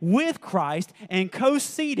resurrected with Christ and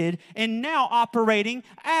co-seated and now operating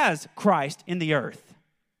as Christ in the earth.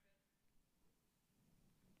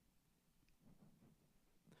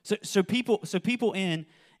 So people in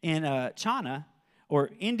China or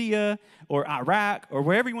India or Iraq or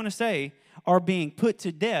wherever you want to say are being put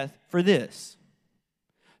to death for this.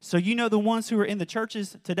 So the ones who are in the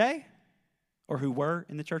churches today, or who were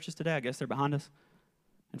in the churches today, I guess they're behind us,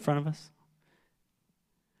 in front of us.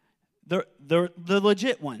 They're the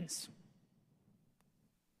legit ones.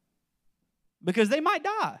 Because they might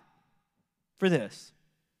die for this.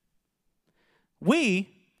 We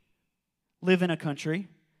live in a country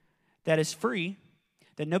that is free,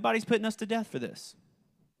 that nobody's putting us to death for this.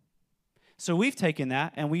 So we've taken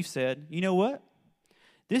that and we've said, you know what?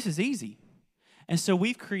 This is easy. And so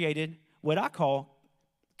we've created what I call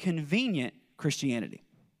convenient Christianity.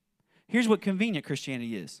 Here's what convenient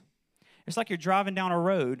Christianity is. It's like you're driving down a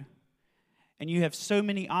road and you have so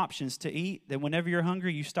many options to eat that whenever you're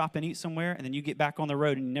hungry, you stop and eat somewhere, and then you get back on the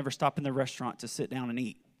road and you never stop in the restaurant to sit down and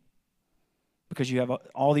eat because you have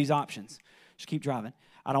all these options. Just keep driving.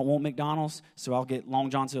 I don't want McDonald's, so I'll get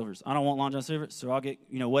Long John Silver's. I don't want Long John Silver's, so I'll get,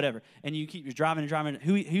 whatever. And you keep driving and driving.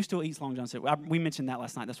 Who still eats Long John Silver's? We mentioned that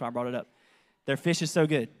last night. That's why I brought it up. Their fish is so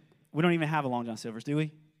good. We don't even have a Long John Silver's, do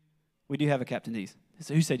we? We do have a Captain D's.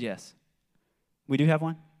 So who said yes? We do have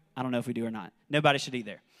one? I don't know if we do or not. Nobody should eat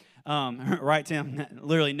there. Right, Tim?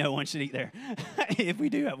 Literally no one should eat there if we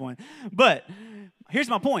do have one. But here's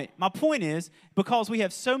my point. My point is, because we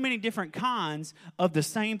have so many different kinds of the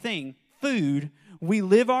same thing, food, we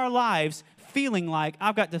live our lives feeling like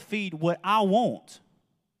I've got to feed what I want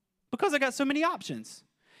because I got so many options.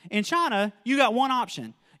 In China, you got one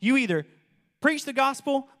option. You either preach the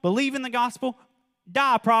gospel, believe in the gospel,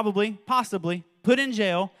 die probably, possibly, put in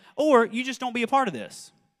jail, or you just don't be a part of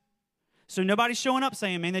this. So nobody's showing up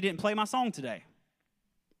saying, man, they didn't play my song today.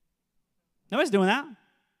 Nobody's doing that.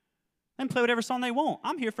 They can play whatever song they want.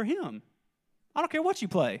 I'm here for him. I don't care what you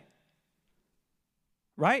play.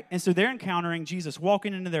 right? And so they're encountering Jesus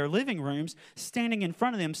walking into their living rooms, standing in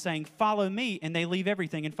front of them saying, follow me, and they leave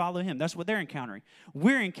everything and follow him. That's what they're encountering.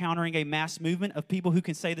 We're encountering a mass movement of people who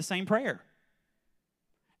can say the same prayer.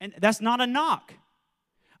 And that's not a knock.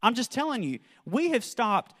 I'm just telling you, we have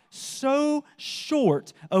stopped so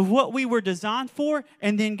short of what we were designed for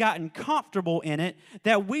and then gotten comfortable in it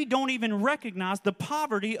that we don't even recognize the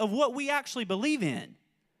poverty of what we actually believe in.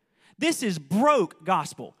 This is broke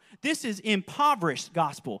gospel. This is impoverished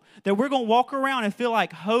gospel. That we're going to walk around and feel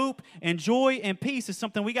like hope and joy and peace is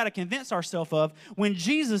something we got to convince ourselves of when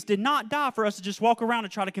Jesus did not die for us to just walk around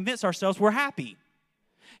and try to convince ourselves we're happy.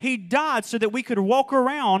 He died so that we could walk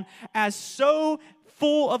around as so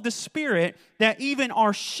full of the Spirit that even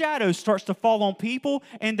our shadow starts to fall on people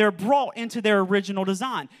and they're brought into their original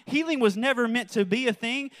design. Healing was never meant to be a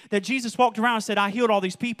thing that Jesus walked around and said, I healed all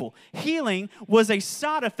these people. Healing was a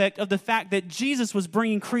side effect of the fact that Jesus was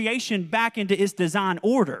bringing creation back into its design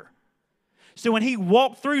order. So when he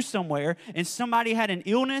walked through somewhere and somebody had an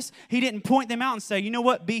illness, he didn't point them out and say, you know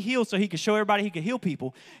what, be healed, so he could show everybody he could heal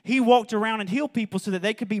people. He walked around and healed people so that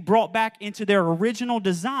they could be brought back into their original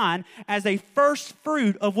design as a first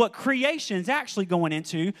fruit of what creation is actually going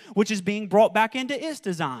into, which is being brought back into its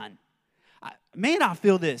design. Man, I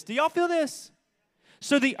feel this. Do y'all feel this?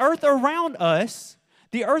 So the earth around us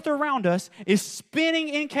is spinning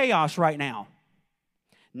in chaos right now.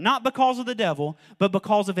 Not because of the devil, but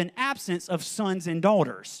because of an absence of sons and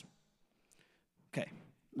daughters. Okay,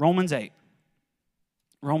 Romans 8.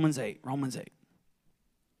 Romans 8.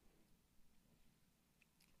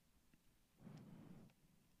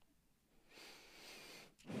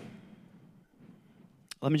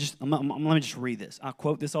 Let me just read this. I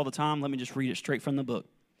quote this all the time. Let me just read it straight from the book.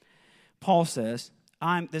 Paul says,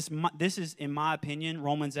 this is, in my opinion,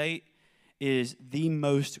 Romans 8, is the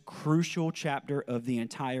most crucial chapter of the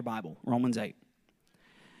entire Bible, Romans 8.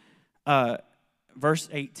 Verse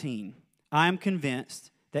 18, I am convinced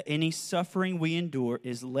that any suffering we endure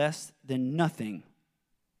is less than nothing.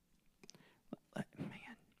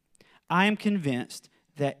 I am convinced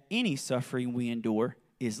that any suffering we endure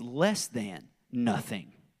is less than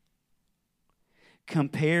nothing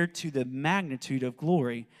compared to the magnitude of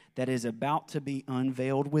glory that is about to be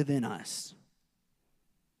unveiled within us.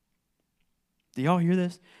 Do y'all hear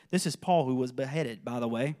this? This is Paul, who was beheaded, by the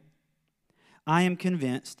way. I am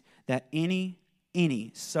convinced that any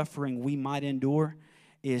suffering we might endure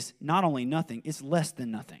is not only nothing, it's less than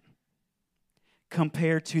nothing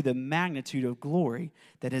compared to the magnitude of glory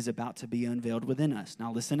that is about to be unveiled within us.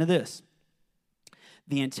 Now listen to this.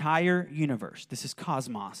 The entire universe, this is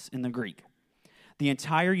cosmos in the Greek. The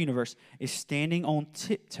entire universe is standing on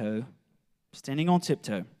tiptoe,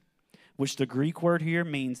 which the Greek word here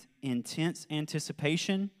means intense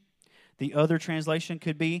anticipation. The other translation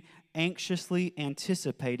could be anxiously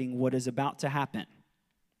anticipating what is about to happen.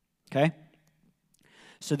 Okay?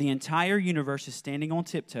 So the entire universe is standing on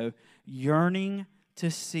tiptoe, yearning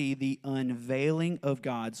to see the unveiling of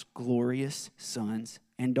God's glorious sons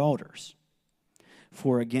and daughters.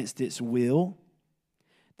 For against its will,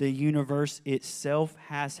 the universe itself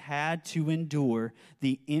has had to endure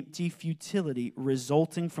the empty futility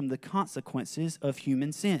resulting from the consequences of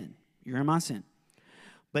human sin. You're in my sin.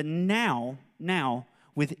 But now,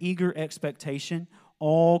 with eager expectation,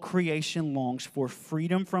 all creation longs for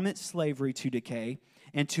freedom from its slavery to decay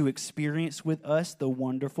and to experience with us the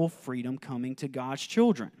wonderful freedom coming to God's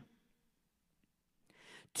children.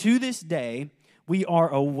 To this day, we are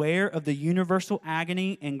aware of the universal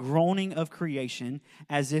agony and groaning of creation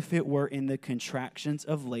as if it were in the contractions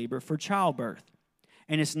of labor for childbirth.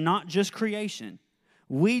 And it's not just creation.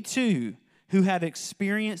 We too, who have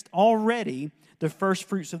experienced already the first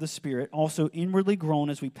fruits of the Spirit, also inwardly groan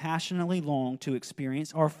as we passionately long to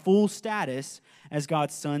experience our full status as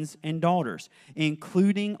God's sons and daughters,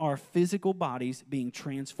 including our physical bodies being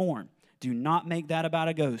transformed. Do not make that about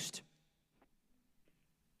a ghost.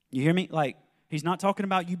 You hear me? Like, he's not talking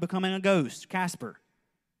about you becoming a ghost, Casper.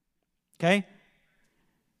 Okay?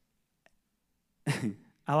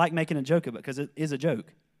 I like making a joke of it because it is a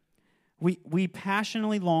joke. We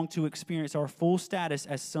passionately long to experience our full status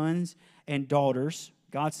as sons and daughters,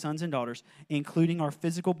 God's sons and daughters, including our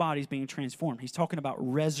physical bodies being transformed. He's talking about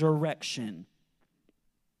resurrection.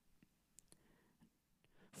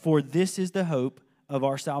 For this is the hope of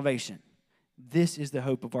our salvation. This is the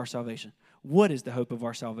hope of our salvation. What is the hope of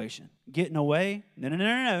our salvation? Getting away?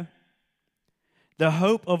 No. The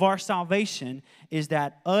hope of our salvation is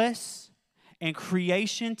that us and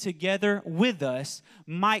creation together with us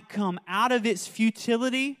might come out of its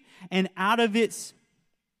futility and out of its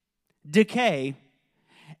decay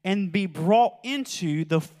and be brought into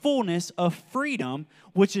the fullness of freedom,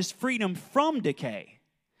 which is freedom from decay.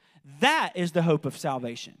 That is the hope of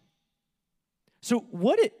salvation. So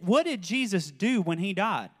what did Jesus do when he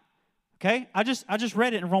died? Okay, I just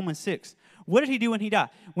read it in Romans 6. What did he do when he died?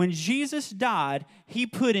 When Jesus died, he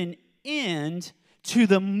put an end to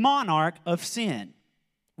the monarch of sin.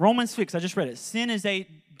 Romans 6, I just read it. Sin is a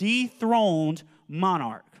dethroned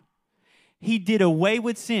monarch. He did away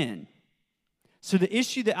with sin. So the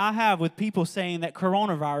issue that I have with people saying that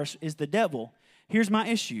coronavirus is the devil, here's my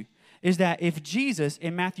issue, is that if Jesus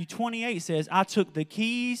in Matthew 28 says, I took the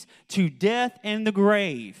keys to death and the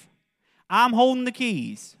grave, I'm holding the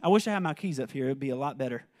keys. I wish I had my keys up here. It would be a lot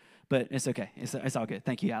better, but it's okay. It's all good.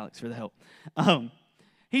 Thank you, Alex, for the help.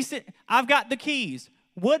 He said, I've got the keys.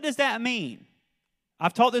 What does that mean?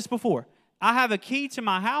 I've taught this before. I have a key to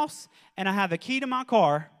my house and I have a key to my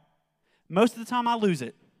car. Most of the time I lose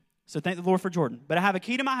it. So thank the Lord for Jordan. But I have a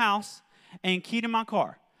key to my house and a key to my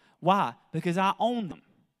car. Why? Because I own them.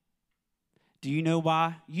 Do you know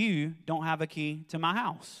why you don't have a key to my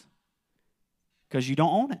house? Because you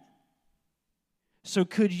don't own it. So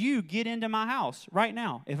could you get into my house right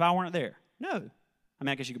now if I weren't there? No. I mean,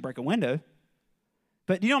 I guess you could break a window.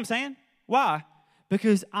 But do you know what I'm saying? Why?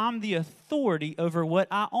 Because I'm the authority over what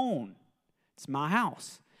I own. It's my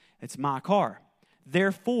house. It's my car.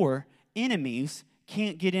 Therefore, enemies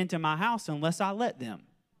can't get into my house unless I let them.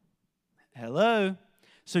 Hello?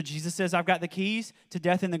 So Jesus says, I've got the keys to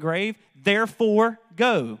death and the grave. Therefore,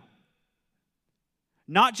 go.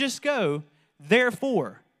 Not just go,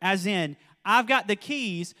 therefore. As in, I've got the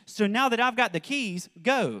keys, so now that I've got the keys,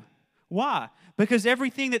 go. Why? Because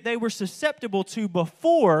everything that they were susceptible to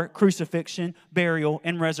before crucifixion, burial,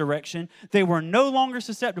 and resurrection, they were no longer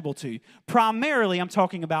susceptible to. Primarily, I'm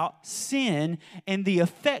talking about sin and the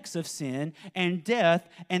effects of sin, and death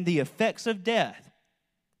and the effects of death.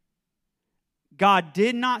 God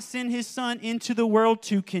did not send his Son into the world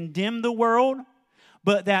to condemn the world,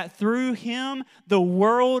 but that through him the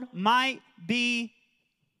world might be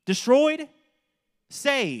destroyed,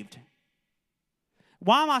 saved.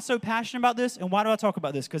 Why am I so passionate about this, and why do I talk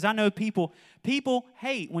about this? Because I know people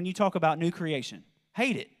hate when you talk about new creation.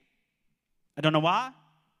 Hate it. I don't know why,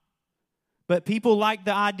 but people like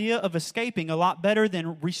the idea of escaping a lot better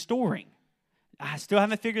than restoring. I still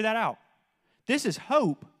haven't figured that out. This is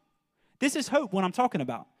hope. This is hope what I'm talking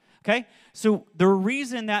about, okay? So the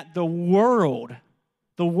reason that the world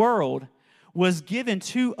was given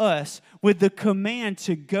to us with the command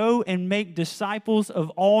to go and make disciples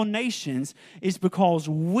of all nations is because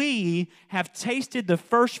we have tasted the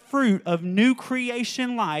first fruit of new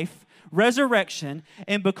creation life, resurrection,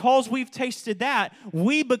 and because we've tasted that,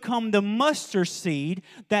 we become the mustard seed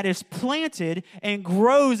that is planted and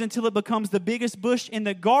grows until it becomes the biggest bush in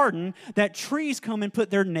the garden that trees come and put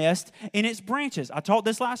their nest in its branches. I taught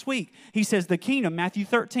this last week. He says the kingdom, Matthew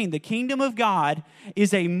 13, the kingdom of God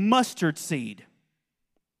is a mustard seed.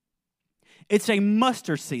 It's a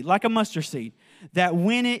mustard seed, like a mustard seed, that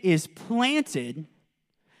when it's planted,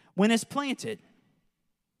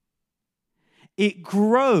 it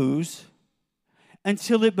grows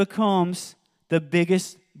until it becomes the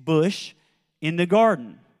biggest bush in the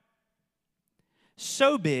garden.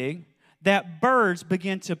 So big that birds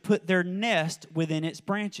begin to put their nest within its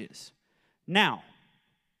branches. Now,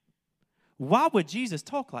 why would Jesus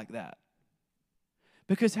talk like that?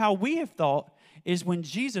 Because how we have thought is when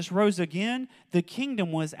Jesus rose again, the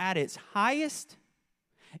kingdom was at its highest.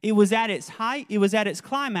 It was at its height, it was at its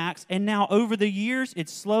climax, and now over the years,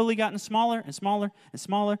 it's slowly gotten smaller and smaller and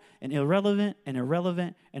smaller and irrelevant and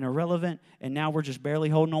irrelevant and irrelevant, and now we're just barely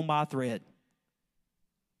holding on by a thread.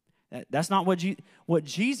 That's not what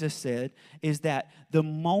Jesus said, is that the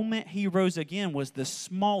moment he rose again was the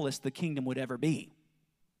smallest the kingdom would ever be.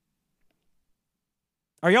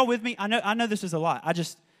 Are y'all with me? I know this is a lot.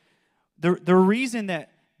 The reason that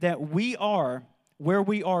we are where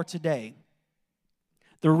we are today,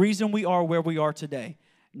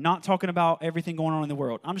 not talking about everything going on in the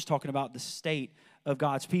world. I'm just talking about the state of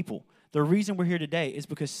God's people. The reason we're here today is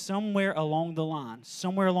because somewhere along the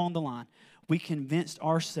line, we convinced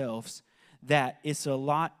ourselves that it's a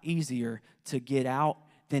lot easier to get out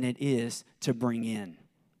than it is to bring in.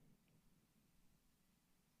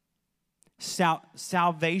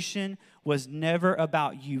 Salvation was never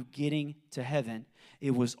about you getting to heaven.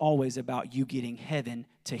 It was always about you getting heaven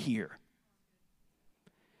to here.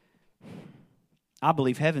 I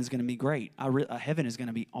believe heaven's going to be great. Heaven is going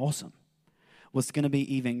to be awesome. What's going to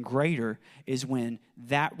be even greater is when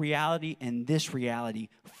that reality and this reality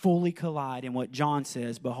fully collide. And what John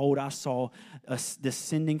says, behold, I saw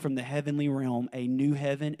descending from the heavenly realm a new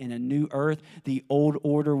heaven and a new earth. The old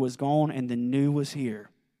order was gone and the new was here.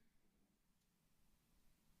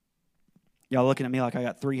 Y'all looking at me like I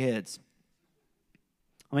got three heads.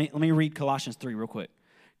 Let me read Colossians 3 real quick.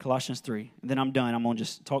 Colossians 3. And then I'm done. I'm going to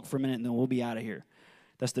just talk for a minute and then we'll be out of here.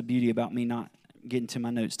 That's the beauty about me not getting to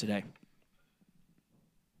my notes today.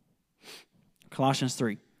 Colossians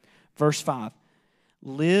 3, verse 5.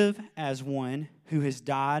 Live as one who has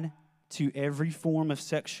died to every form of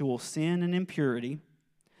sexual sin and impurity.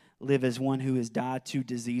 Live as one who has died to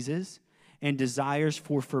diseases and desires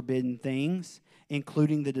for forbidden things,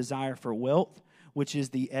 including the desire for wealth, which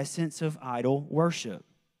is the essence of idol worship.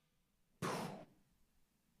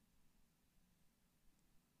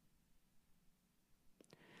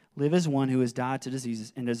 Live as one who has died to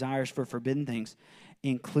diseases and desires for forbidden things,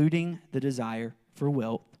 including the desire for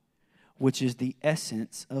wealth, which is the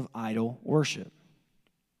essence of idol worship.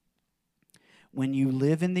 When you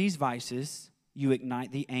live in these vices, you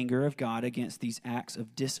ignite the anger of God against these acts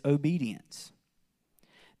of disobedience.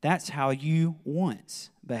 That's how you once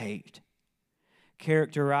behaved,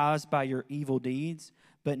 characterized by your evil deeds,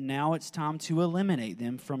 but now it's time to eliminate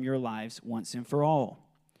them from your lives once and for all.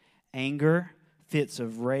 Anger, fits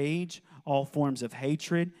of rage, all forms of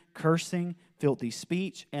hatred, cursing, filthy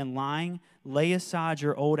speech, and lying. Lay aside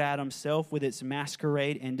your old Adam self with its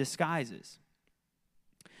masquerade and disguises.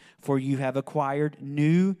 For you have acquired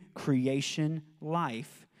new creation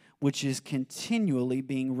life, which is continually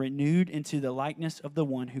being renewed into the likeness of the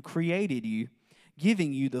one who created you,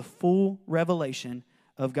 giving you the full revelation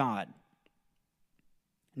of God.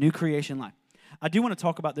 New creation life. I do want to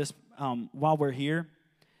talk about this while we're here.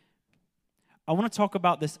 I want to talk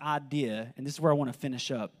about this idea, and this is where I want to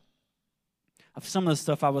finish up, of some of the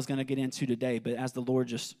stuff I was going to get into today, but as the Lord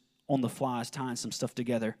just on the fly is tying some stuff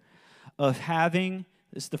together, of having,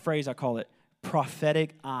 this is the phrase I call it,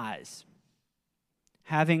 prophetic eyes.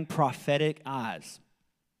 Having prophetic eyes.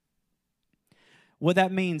 What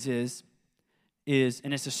that means is,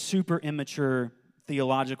 and it's a super immature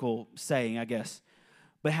theological saying, I guess,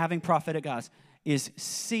 but having prophetic eyes is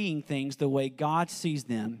seeing things the way God sees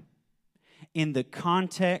them in the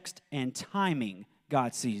context and timing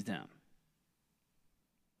God sees them.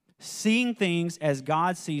 Seeing things as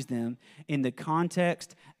God sees them in the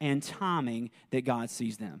context and timing that God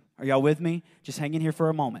sees them. Are y'all with me? Just hang in here for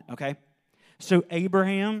a moment, okay? So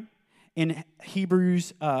Abraham, in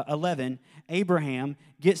Hebrews 11, Abraham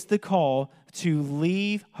gets the call to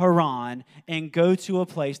leave Haran and go to a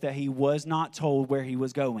place that he was not told where he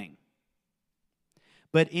was going.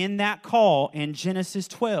 But in that call in Genesis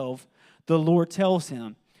 12, the Lord tells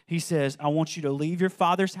him, he says, I want you to leave your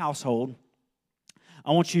father's household.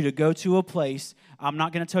 I want you to go to a place. I'm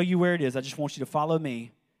not going to tell you where it is. I just want you to follow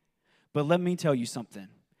me. But let me tell you something.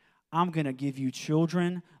 I'm going to give you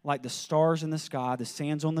children like the stars in the sky, the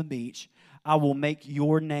sands on the beach. I will make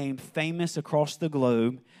your name famous across the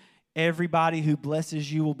globe. Everybody who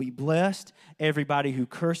blesses you will be blessed. Everybody who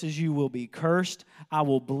curses you will be cursed. I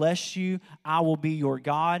will bless you. I will be your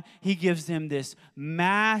God. He gives them this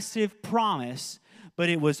massive promise, but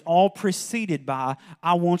it was all preceded by,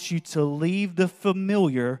 I want you to leave the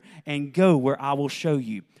familiar and go where I will show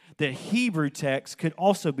you. The Hebrew text could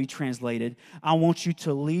also be translated, I want you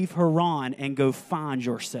to leave Haran and go find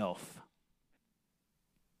yourself.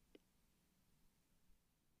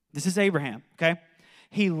 This is Abraham, okay?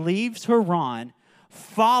 He leaves Haran,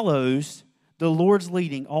 follows the Lord's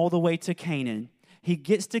leading all the way to Canaan. He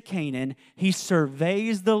gets to Canaan. He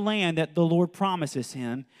surveys the land that the Lord promises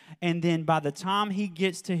him. And then by the time he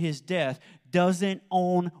gets to his death, doesn't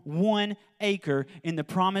own 1 acre in the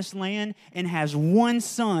promised land and has one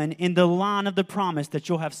son in the line of the promise that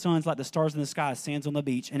you'll have sons like the stars in the sky, sands on the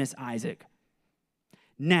beach, and it's Isaac.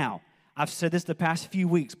 Now, I've said this the past few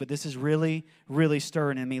weeks, but this is really, really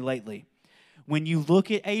stirring in me lately. When you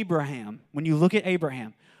look at Abraham,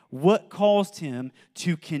 what caused him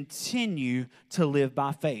to continue to live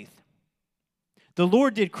by faith? The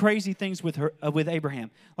Lord did crazy things with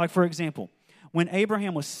Abraham. Like, for example, when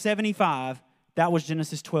Abraham was 75, that was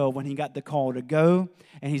Genesis 12, when he got the call to go,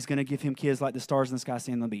 and he's going to give him kids like the stars in the sky,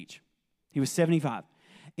 sand on the beach. He was 75.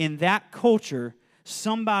 In that culture,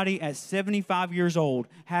 somebody at 75 years old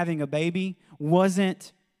having a baby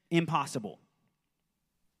wasn't impossible.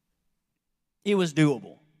 It was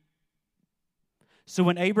doable. So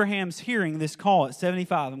when Abraham's hearing this call at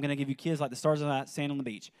 75, I'm going to give you kids like the stars in the sky, sand on the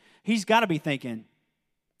beach, he's got to be thinking,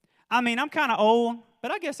 I'm kind of old,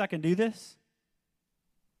 but I guess I can do this.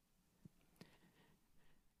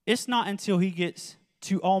 it's not until he gets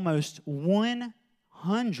to almost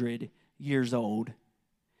 100 years old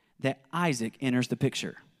that Isaac enters the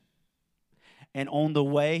picture. And on the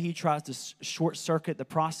way, he tries to short-circuit the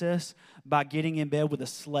process by getting in bed with a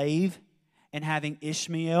slave and having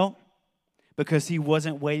Ishmael because he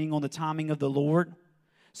wasn't waiting on the timing of the Lord.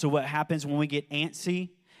 So what happens when we get antsy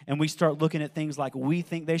and we start looking at things like we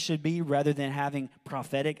think they should be rather than having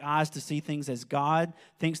prophetic eyes to see things as God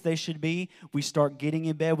thinks they should be, we start getting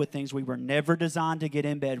in bed with things we were never designed to get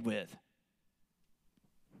in bed with.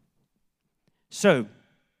 So,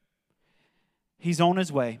 he's on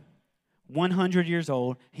his way. 100 years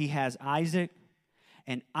old, he has Isaac,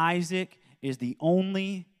 and Isaac is the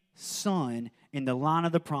only son in the line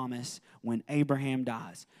of the promise when Abraham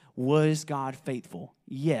dies. Was God faithful?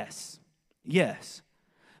 Yes. Yes.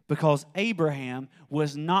 Because Abraham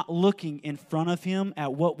was not looking in front of him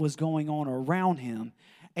at what was going on around him.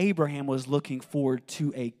 Abraham was looking forward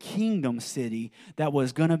to a kingdom city that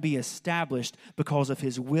was going to be established because of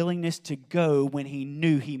his willingness to go when he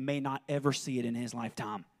knew he may not ever see it in his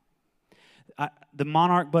lifetime. The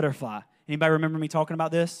monarch butterfly. Anybody remember me talking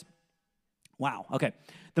about this? Wow. Okay.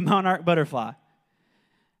 The monarch butterfly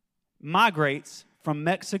migrates from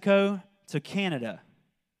Mexico to Canada.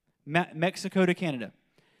 Mexico to Canada.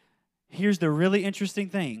 Here's the really interesting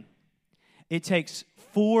thing. It takes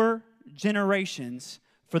 4 generations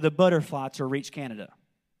for the butterfly to reach Canada.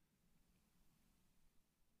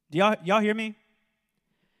 Do y'all hear me?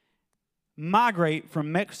 Migrate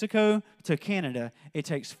from Mexico to Canada, it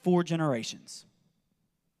takes 4 generations.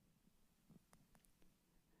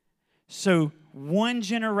 So 1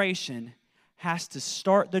 generation has to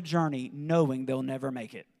start the journey knowing they'll never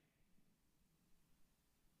make it.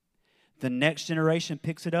 The next generation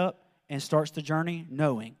picks it up and starts the journey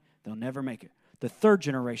knowing they'll never make it. The 3rd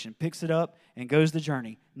generation picks it up and goes the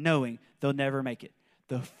journey knowing they'll never make it.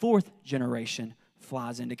 The 4th generation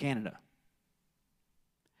flies into Canada.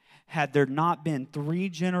 Had there not been 3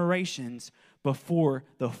 generations before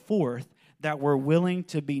the 4th that were willing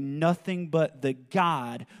to be nothing but the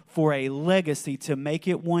guide for a legacy to make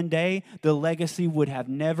it one day, the legacy would have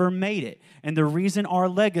never made it. And the reason our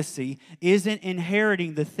legacy isn't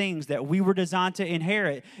inheriting the things that we were designed to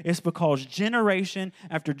inherit is because generation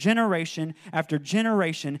after generation after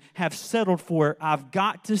generation have settled for, I've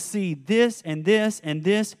got to see this and this and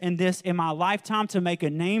this and this in my lifetime to make a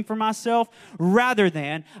name for myself, rather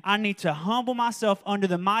than I need to humble myself under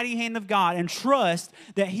the mighty hand of God and trust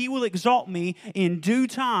that He will exalt me in due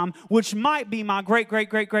time, which might be my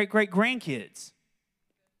great-great-great-great-great-grandkids.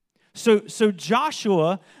 So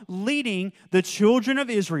Joshua leading the children of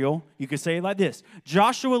Israel, you could say it like this,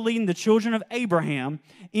 Joshua leading the children of Abraham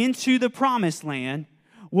into the promised land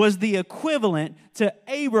was the equivalent to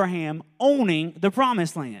Abraham owning the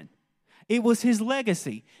promised land. It was his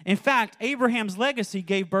legacy. In fact, Abraham's legacy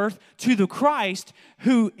gave birth to the Christ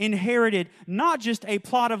who inherited not just a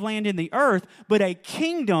plot of land in the earth, but a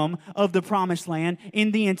kingdom of the promised land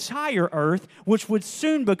in the entire earth, which would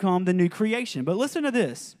soon become the new creation. But listen to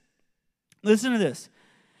this. Listen to this.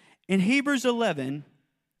 In Hebrews 11,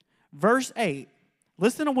 verse 8,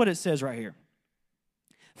 listen to what it says right here.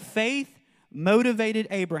 Faith motivated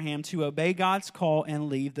Abraham to obey God's call and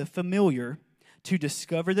leave the familiar to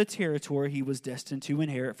discover the territory he was destined to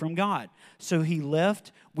inherit from God. So he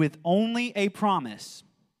left with only a promise,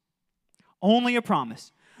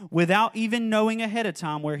 without even knowing ahead of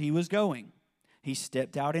time where he was going. He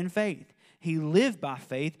stepped out in faith. He lived by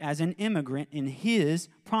faith as an immigrant in his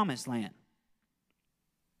promised land.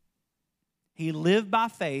 He lived by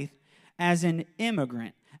faith as an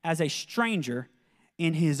immigrant, as a stranger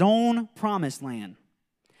in his own promised land,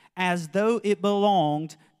 as though it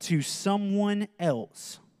belonged to someone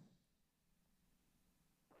else.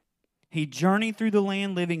 He journeyed through the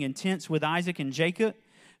land living in tents with Isaac and Jacob,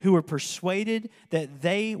 who were persuaded that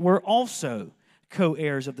they were also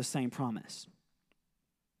co-heirs of the same promise.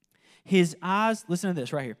 His eyes, listen to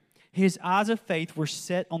this right here. His eyes of faith were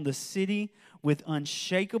set on the city with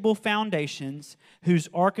unshakable foundations, whose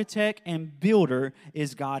architect and builder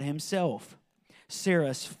is God Himself.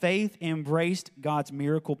 Sarah's faith embraced God's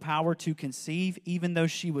miracle power to conceive, even though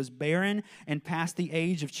she was barren and past the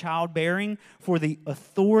age of childbearing, for the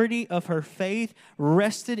authority of her faith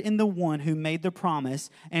rested in the one who made the promise,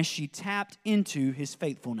 and she tapped into His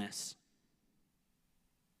faithfulness.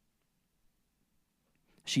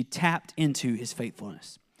 She tapped into His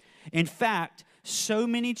faithfulness. In fact, so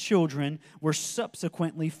many children were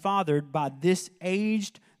subsequently fathered by this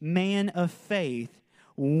aged man of faith,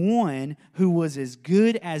 one who was as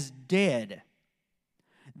good as dead,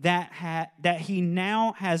 that he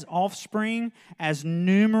now has offspring as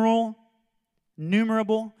numerous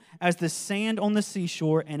numerable as the sand on the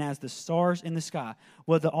seashore and as the stars in the sky.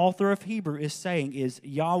 What the author of Hebrew is saying is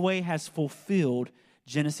Yahweh has fulfilled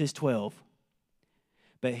Genesis 12.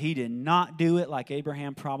 But he did not do it like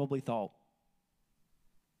Abraham probably thought.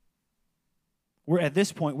 At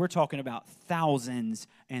this point, we're talking about thousands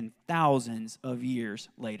and thousands of years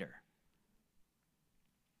later.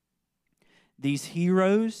 These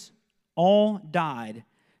heroes all died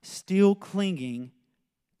still clinging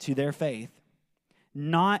to their faith,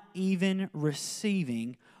 not even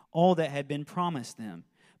receiving all that had been promised them.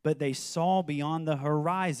 But they saw beyond the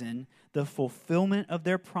horizon the fulfillment of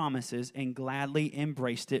their promises and gladly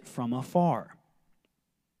embraced it from afar.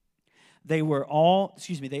 They all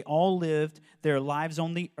lived their lives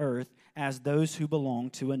on the earth as those who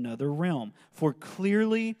belong to another realm. For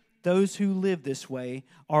clearly those who live this way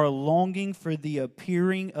are longing for the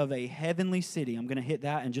appearing of a heavenly city. I'm going to hit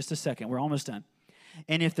that in just a second. We're almost done.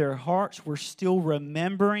 And if their hearts were still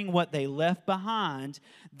remembering what they left behind,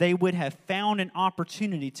 they would have found an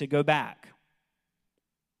opportunity to go back.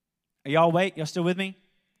 Are y'all awake? Y'all still with me?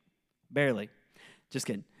 Barely. Just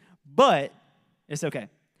kidding. But it's okay.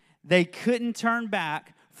 They couldn't turn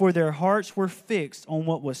back, for their hearts were fixed on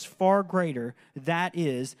what was far greater, that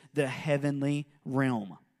is, the heavenly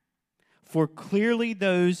realm. For clearly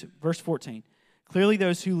those, verse 14, clearly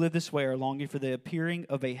those who live this way are longing for the appearing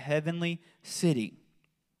of a heavenly city.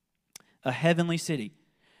 A heavenly city.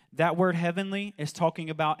 That word heavenly is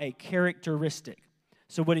talking about a characteristic.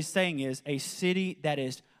 So what he's saying is a city that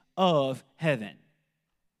is of heaven.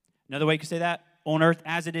 Another way you could say that, on earth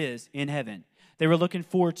as it is in heaven. They were looking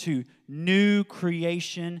forward to new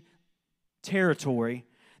creation territory,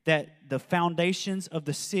 that the foundations of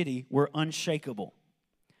the city were unshakable.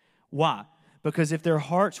 Why? Because if their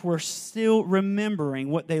hearts were still remembering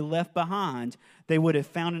what they left behind, they would have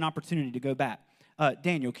found an opportunity to go back.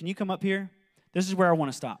 Daniel, can you come up here? This is where I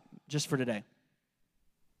want to stop, just for today.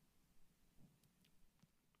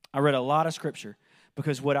 I read a lot of scripture,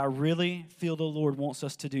 because what I really feel the Lord wants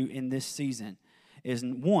us to do in this season is,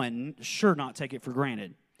 one, sure, not take it for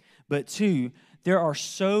granted, but two, there are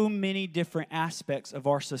so many different aspects of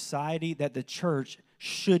our society that the church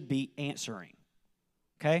should be answering,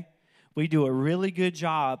 okay? We do a really good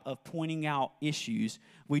job of pointing out issues.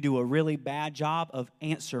 We do a really bad job of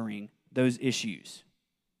answering those issues.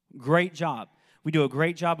 Great job. We do a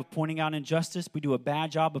great job of pointing out injustice. We do a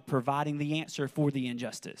bad job of providing the answer for the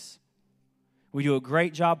injustice. We do a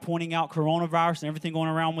great job pointing out coronavirus and everything going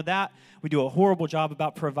around with that. We do a horrible job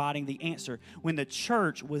about providing the answer when the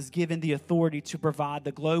church was given the authority to provide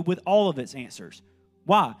the globe with all of its answers.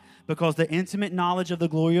 Why? Because the intimate knowledge of the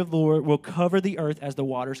glory of the Lord will cover the earth as the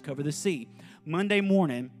waters cover the sea. Monday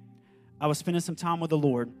morning, I was spending some time with the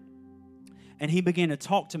Lord, and he began to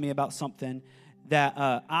talk to me about something that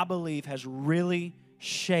I believe has really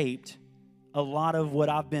shaped a lot of what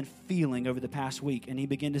I've been feeling over the past week. And he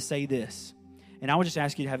began to say this. And I would just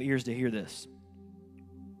ask you to have ears to hear this.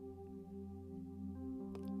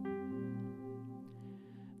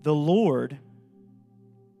 The Lord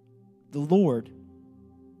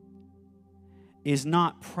is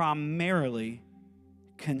not primarily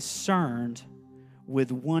concerned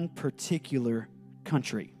with one particular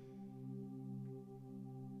country.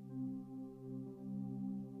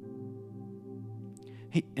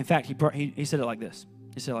 He said it like this.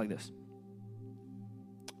 He said it like this.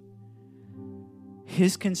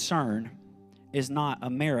 His concern is not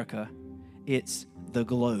America, it's the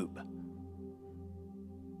globe.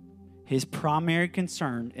 His primary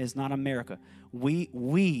concern is not America. We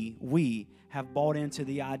have bought into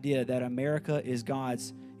the idea that America is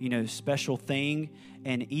God's, special thing,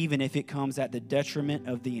 and even if it comes at the detriment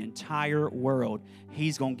of the entire world,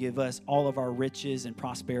 he's going to give us all of our riches and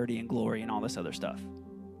prosperity and glory and all this other stuff.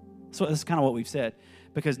 So that's kind of what we've said,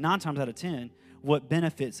 because 9 times out of 10, what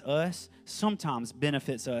benefits us sometimes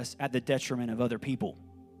benefits us at the detriment of other people.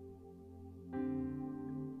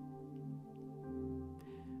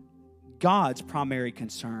 God's primary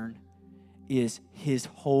concern is his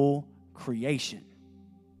whole creation.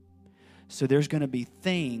 So there's going to be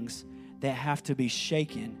things that have to be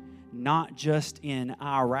shaken, not just in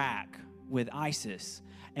Iraq with ISIS,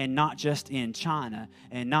 and not just in China,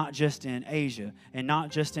 and not just in Asia, and not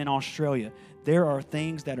just in Australia. There are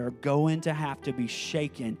things that are going to have to be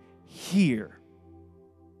shaken here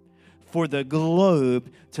for the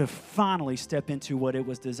globe to finally step into what it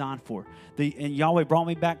was designed for. And Yahweh brought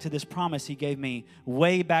me back to this promise he gave me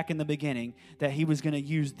way back in the beginning, that he was going to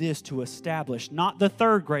use this to establish not the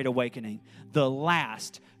third great awakening, the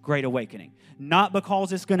last great awakening. Not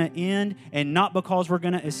because it's going to end and not because we're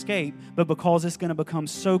going to escape, but because it's going to become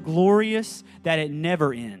so glorious that it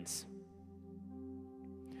never ends.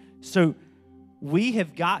 So we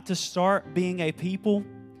have got to start being a people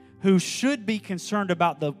who should be concerned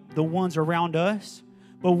about the ones around us,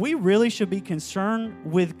 but we really should be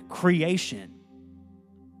concerned with creation.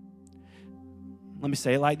 Let me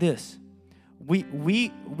say it like this.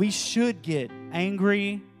 We should get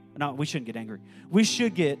angry. No, we shouldn't get angry. We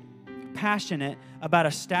should get passionate about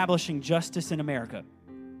establishing justice in America.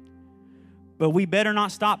 But we better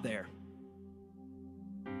not stop there.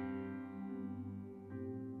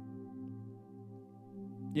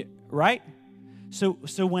 Yeah, right? So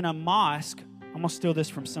when a mosque, I'm going to steal this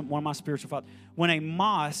from one of my spiritual fathers. When a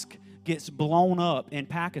mosque gets blown up in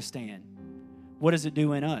Pakistan, what does it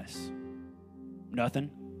do in us?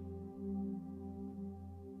 Nothing.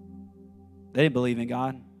 They didn't believe in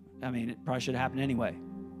God. I mean, it probably should have happened anyway.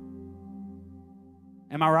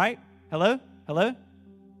 Am I right? Hello? Hello?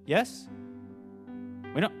 Yes?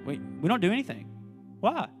 We don't do anything.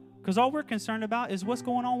 Why? Because all we're concerned about is what's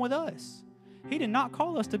going on with us. He did not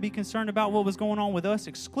call us to be concerned about what was going on with us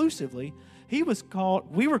exclusively. We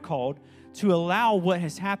were called to allow what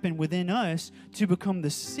has happened within us to become the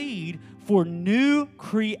seed for new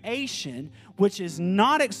creation, which is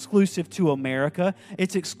not exclusive to America.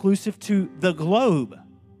 It's exclusive to the globe.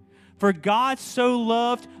 For God so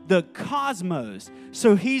loved the cosmos.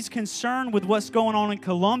 So he's concerned with what's going on in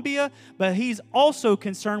Colombia, but he's also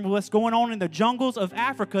concerned with what's going on in the jungles of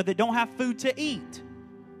Africa that don't have food to eat.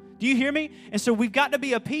 Do you hear me? And so we've got to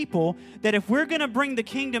be a people that if we're going to bring the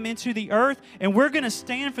kingdom into the earth and we're going to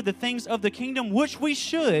stand for the things of the kingdom, which we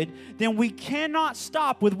should, then we cannot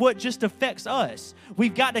stop with what just affects us.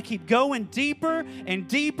 We've got to keep going deeper and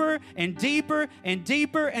deeper and deeper and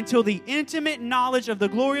deeper until the intimate knowledge of the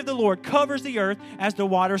glory of the Lord covers the earth as the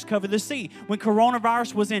waters cover the sea. When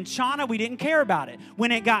coronavirus was in China, we didn't care about it.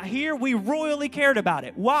 When it got here, we royally cared about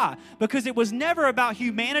it. Why? Because it was never about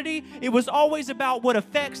humanity. It was always about what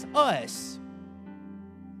affects us.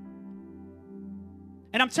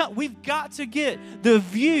 And I'm telling, we've got to get the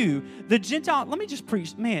view, the Gentile. Let me just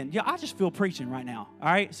preach. Man, yeah, I just feel preaching right now. All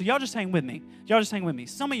right? So y'all just hang with me.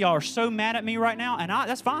 Some of y'all are so mad at me right now, and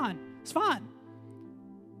that's fine. It's fine.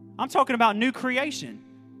 I'm talking about new creation.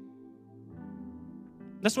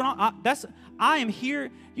 That's what I am here.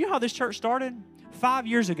 You know how this church started? 5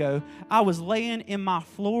 years ago, I was laying in my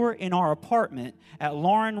floor in our apartment at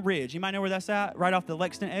Lauren Ridge. You might know where that's at, right off the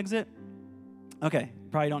Lexington exit. Okay,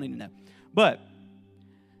 probably don't need to know. But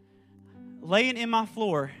laying in my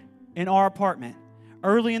floor in our apartment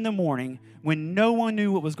early in the morning when no one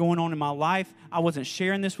knew what was going on in my life. I wasn't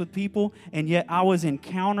sharing this with people, and yet I was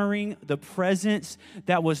encountering the presence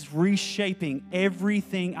that was reshaping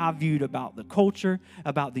everything I viewed about the culture,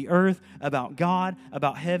 about the earth, about God,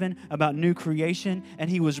 about heaven, about new creation, and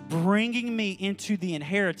he was bringing me into the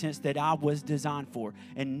inheritance that I was designed for,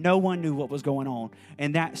 and no one knew what was going on.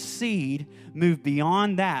 And that seed moved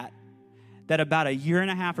beyond that about a year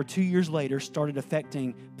and a half or 2 years later started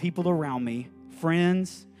affecting people around me,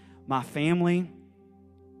 friends, my family.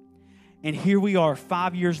 And here we are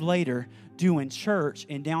 5 years later doing church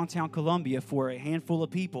in downtown Columbia for a handful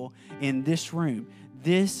of people in this room.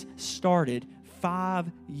 This started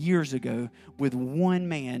 5 years ago with one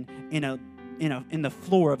man in the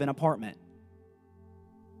floor of an apartment.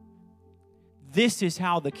 This is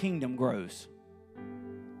how the kingdom grows.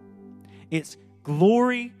 It's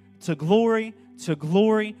glory to glory to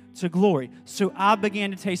glory to glory. So I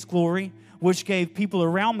began to taste glory, which gave people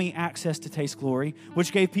around me access to taste glory,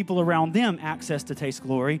 which gave people around them access to taste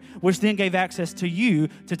glory, which then gave access to you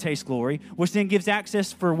to taste glory, which then gives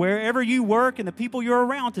access for wherever you work and the people you're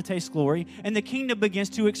around to taste glory, and the kingdom begins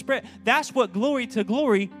to express. That's what glory to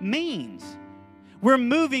glory means. We're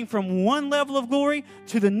moving from one level of glory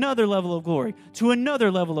to another level of glory, to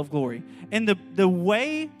another level of glory. And the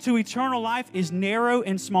way to eternal life is narrow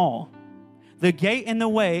and small. The gate and the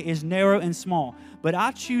way is narrow and small. But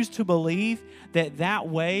I choose to believe that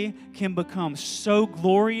way can become so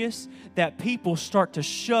glorious that people start to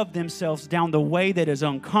shove themselves down the way that is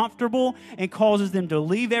uncomfortable and causes them to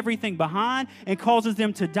leave everything behind and causes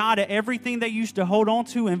them to die to everything they used to hold on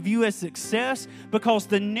to and view as success, because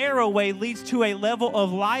the narrow way leads to a level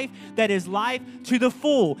of life that is life to the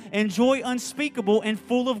full and joy unspeakable and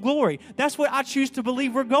full of glory. That's what I choose to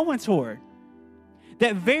believe we're going toward.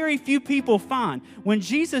 That very few people find. When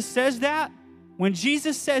Jesus says that,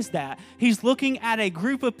 he's looking at a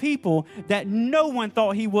group of people that no one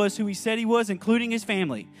thought he was who he said he was, including his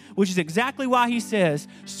family, which is exactly why he says,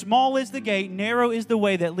 small is the gate, narrow is the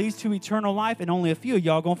way that leads to eternal life, and only a few of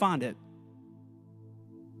y'all gonna find it.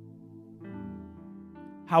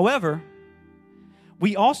 However,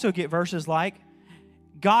 we also get verses like,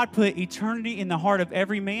 God put eternity in the heart of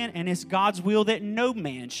every man, and it's God's will that no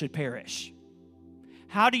man should perish.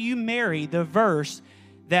 How do you marry the verse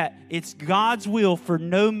that it's God's will for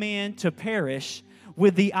no man to perish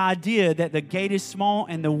with the idea that the gate is small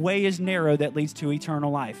and the way is narrow that leads to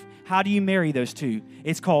eternal life? How do you marry those two?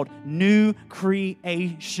 It's called new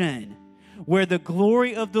creation, where the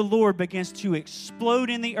glory of the Lord begins to explode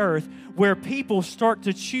in the earth, where people start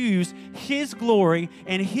to choose His glory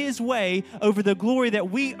and His way over the glory that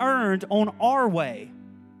we earned on our way.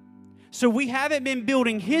 So we haven't been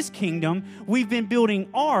building His kingdom, we've been building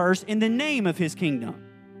ours in the name of His kingdom.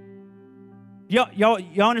 Y'all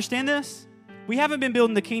understand this? We haven't been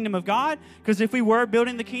building the kingdom of God, because if we were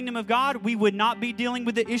building the kingdom of God, we would not be dealing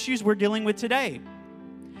with the issues we're dealing with today.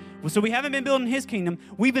 So we haven't been building His kingdom,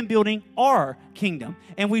 we've been building our kingdom.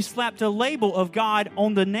 And we slapped a label of God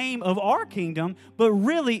on the name of our kingdom, but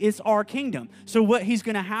really it's our kingdom. So what He's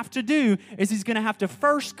going to have to do is He's going to have to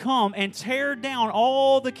first come and tear down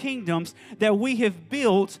all the kingdoms that we have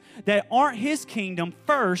built that aren't His kingdom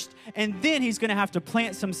first, and then He's going to have to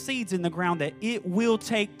plant some seeds in the ground that it will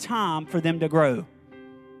take time for them to grow.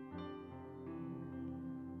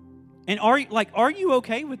 And are you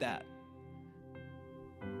okay with that?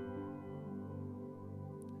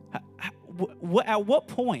 At what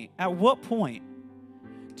point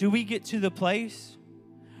do we get to the place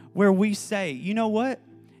where we say, you know what?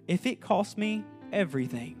 If it costs me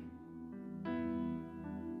everything.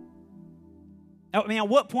 I mean, at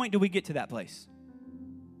what point do we get to that place?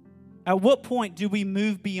 At what point do we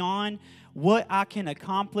move beyond what I can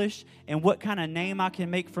accomplish and what kind of name I can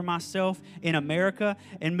make for myself in America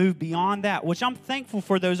and move beyond that, which I'm thankful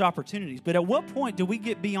for those opportunities. But at what point do we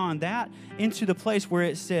get beyond that into the place where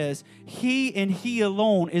it says, He and He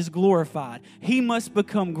alone is glorified. He must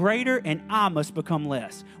become greater and I must become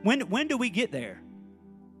less. When do we get there?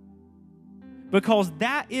 Because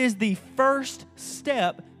that is the first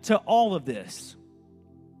step to all of this.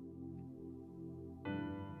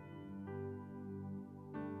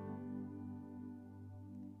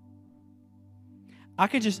 I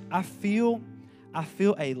feel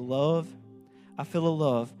a love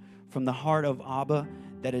from the heart of Abba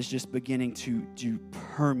that is just beginning to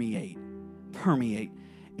permeate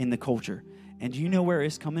in the culture. And do you know where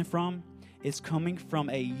it's coming from? It's coming from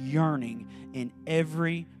a yearning in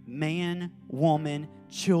every man, woman,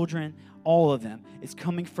 children, all of them. It's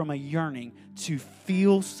coming from a yearning to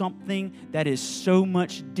feel something that is so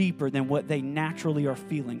much deeper than what they naturally are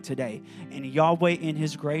feeling today. And Yahweh in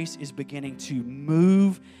His grace is beginning to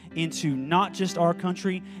move into not just our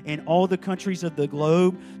country and all the countries of the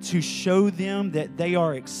globe to show them that they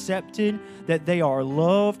are accepted, that they are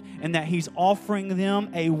loved, and that He's offering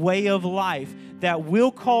them a way of life that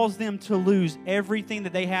will cause them to lose everything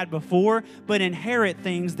that they had before, but inherit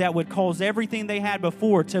things that would cause everything they had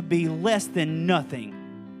before to be less than nothing.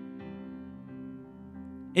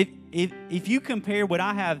 If you compare what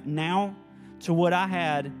I have now to what I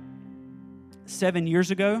had 7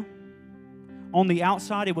 years ago, on the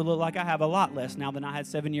outside, it would look like I have a lot less now than I had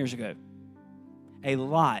 7 years ago. A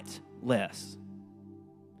lot less.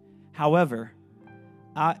 However,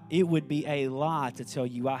 it would be a lie to tell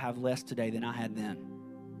you I have less today than I had then.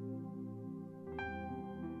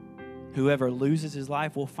 Whoever loses his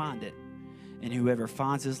life will find it, and whoever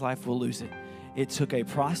finds his life will lose it. It took a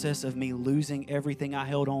process of me losing everything I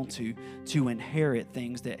held on to inherit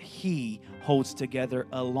things that He holds together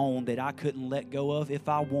alone that I couldn't let go of if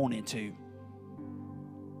I wanted to.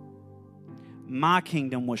 My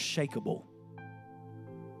kingdom was shakeable.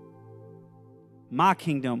 My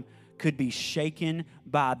kingdom could be shaken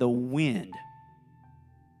by the wind.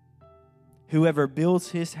 Whoever builds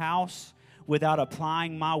his house without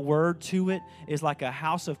applying my word to it is like a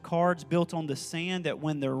house of cards built on the sand that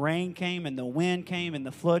when the rain came and the wind came and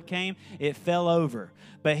the flood came, it fell over.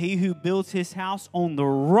 But he who builds his house on the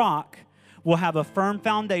rock will have a firm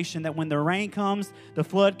foundation that when the rain comes, the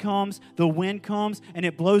flood comes, the wind comes, and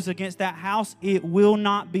it blows against that house, it will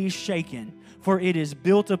not be shaken, for it is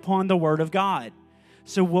built upon the word of God.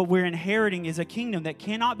 So what we're inheriting is a kingdom that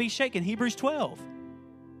cannot be shaken. Hebrews 12.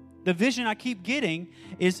 The vision I keep getting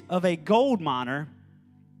is of a gold miner,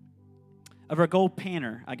 of a gold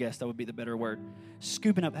panner, I guess that would be the better word,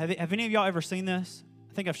 scooping up. Have any of y'all ever seen this?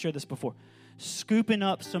 I think I've shared this before. Scooping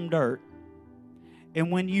up some dirt.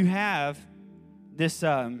 And when you have this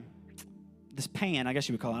pan, I guess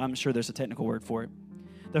you would call it, I'm sure there's a technical word for it.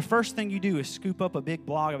 The first thing you do is scoop up a big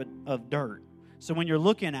block of dirt. So when you're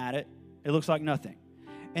looking at it, it looks like nothing.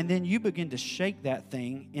 And then you begin to shake that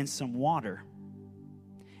thing in some water.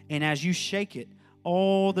 And as you shake it,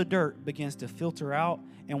 all the dirt begins to filter out,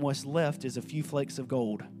 and what's left is a few flakes of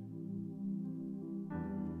gold.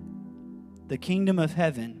 the kingdom of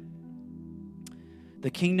heaven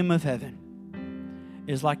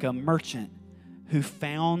is like a merchant who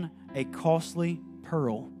found a costly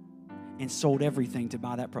pearl and sold everything to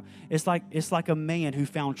buy that pearl. It's like a man who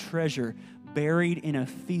found treasure buried in a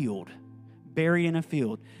field,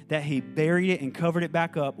 that he buried it and covered it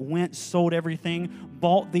back up, went, sold everything,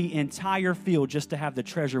 bought the entire field just to have the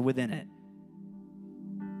treasure within it.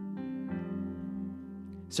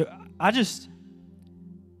 So I just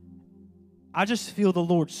feel the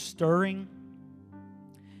Lord stirring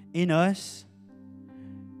in us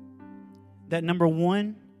that, number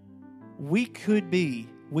one, we could be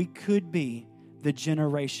the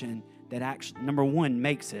generation that actually, number one,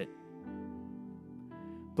 makes it.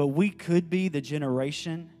 But we could be the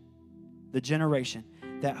generation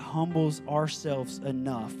that humbles ourselves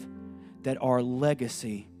enough that our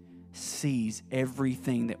legacy sees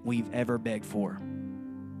everything that we've ever begged for.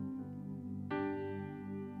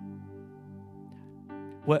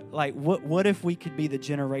 What if we could be the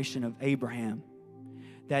generation of Abraham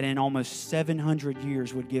that in almost 700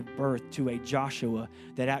 years would give birth to a Joshua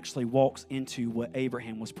that actually walks into what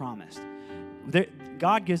Abraham was promised?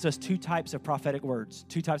 God gives us two types of prophetic words.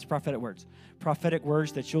 Prophetic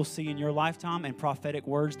words that you'll see in your lifetime, and prophetic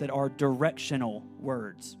words that are directional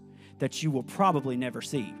words that you will probably never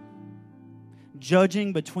see.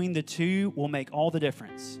 Judging between the two will make all the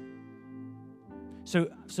difference. So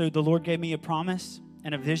the Lord gave me a promise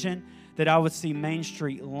and a vision that I would see Main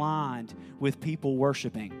Street lined with people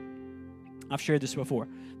worshiping. I've shared this before,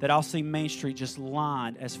 that I'll see Main Street just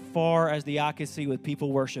lined as far as the eye can see with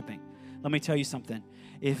people worshiping. Let me tell you something.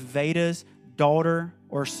 If Veda's daughter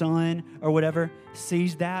or son or whatever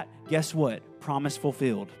sees that, guess what? Promise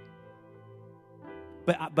fulfilled.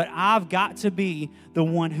 But I've got to be the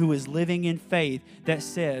one who is living in faith that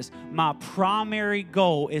says my primary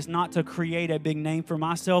goal is not to create a big name for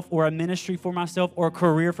myself or a ministry for myself or a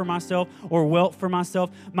career for myself or wealth for myself.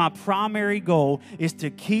 My primary goal is to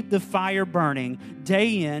keep the fire burning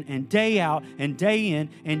day in and day out and day in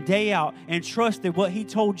and day out, and trust that what he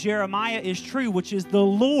told Jeremiah is true, which is the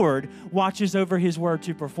Lord watches over his word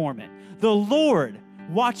to perform it. The Lord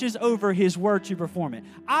watches over his word to perform it.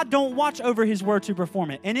 I don't watch over his word to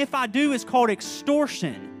perform it. And if I do, it's called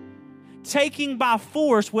extortion. Taking by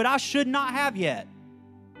force what I should not have yet.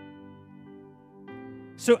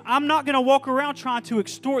 So I'm not going to walk around trying to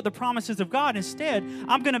extort the promises of God. Instead,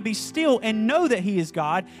 I'm going to be still and know that he is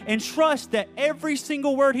God and trust that every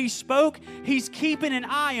single word he spoke, he's keeping an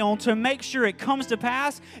eye on to make sure it comes to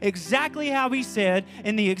pass exactly how he said,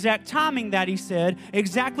 in the exact timing that he said,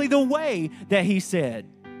 exactly the way that he said.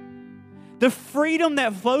 The freedom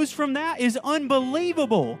that flows from that is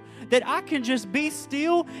unbelievable. That I can just be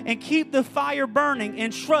still and keep the fire burning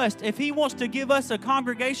and trust if he wants to give us a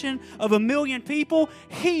congregation of 1 million people,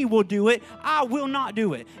 he will do it. I will not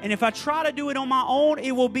do it. And if I try to do it on my own,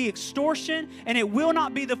 it will be extortion and it will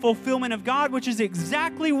not be the fulfillment of God, which is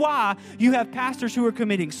exactly why you have pastors who are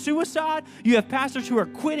committing suicide. You have pastors who are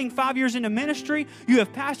quitting 5 years into ministry. You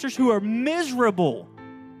have pastors who are miserable.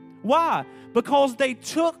 Why? Because they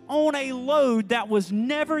took on a load that was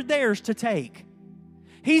never theirs to take.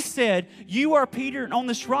 He said, you are Peter, and on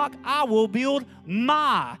this rock I will build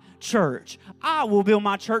my church. I will build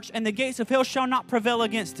my church, and the gates of hell shall not prevail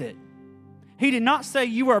against it. He did not say,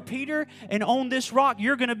 you are Peter, and on this rock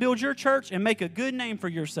you're going to build your church and make a good name for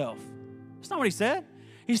yourself. That's not what he said.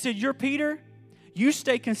 He said, you're Peter, you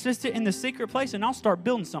stay consistent in the secret place, and I'll start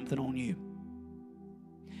building something on you.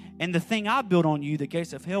 And the thing I build on you, the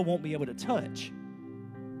gates of hell won't be able to touch.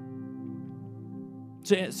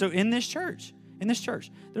 So in this church,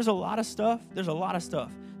 there's a lot of stuff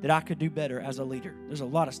that I could do better as a leader. There's a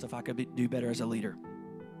lot of stuff I could do better as a leader.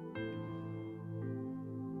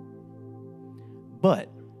 But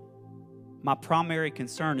my primary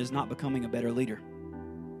concern is not becoming a better leader.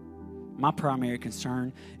 My primary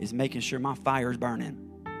concern is making sure my fire is burning.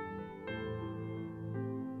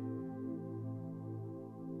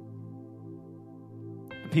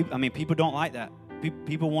 People don't like that.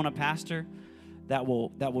 People want a pastor that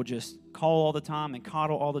will just call all the time and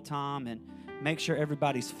coddle all the time and make sure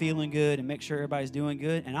everybody's feeling good and make sure everybody's doing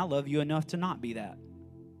good. And I love you enough to not be that.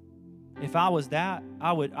 If I was that,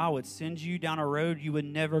 I would send you down a road you would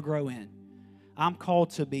never grow in. I'm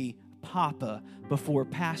called to be Papa before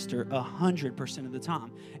pastor 100% of the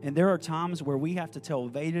time. And there are times where we have to tell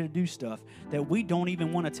Veda to do stuff that we don't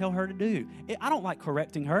even want to tell her to do. I don't like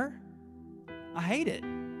correcting her. I hate it.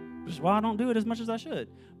 Which is why I don't do it as much as I should.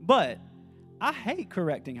 But I hate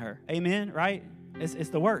correcting her. Amen, right? It's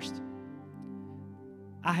the worst.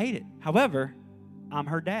 I hate it. However, I'm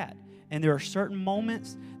her dad. And there are certain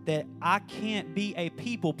moments that I can't be a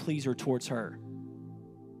people pleaser towards her.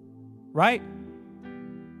 Right?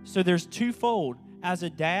 So there's twofold. As a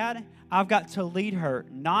dad, I've got to lead her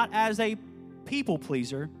not as a people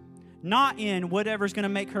pleaser, not in whatever's going to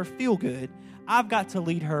make her feel good. I've got to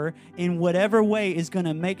lead her in whatever way is going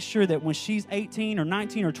to make sure that when she's 18 or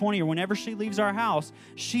 19 or 20 or whenever she leaves our house,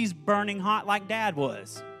 she's burning hot like Dad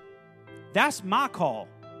was. That's my call.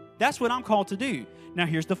 That's what I'm called to do. Now,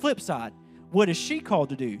 here's the flip side. What is she called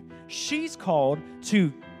to do? She's called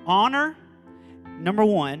to honor, number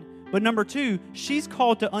one. But number two, she's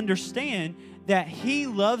called to understand that he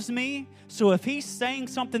loves me. So if he's saying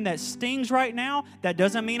something that stings right now, that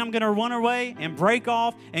doesn't mean I'm going to run away and break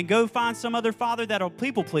off and go find some other father that'll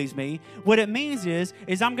people please me. What it means is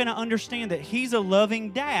I'm going to understand that he's a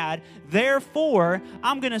loving dad. Therefore,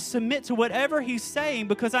 I'm going to submit to whatever he's saying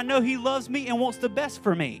because I know he loves me and wants the best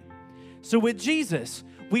for me. So with Jesus,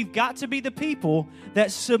 we've got to be the people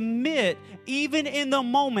that submit even in the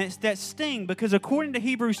moments that sting, because according to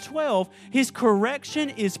Hebrews 12, his correction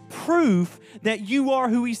is proof that you are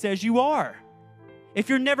who he says you are. If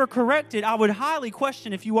you're never corrected, I would highly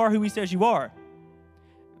question if you are who he says you are.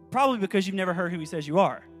 Probably because you've never heard who he says you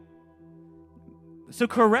are. So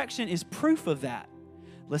correction is proof of that.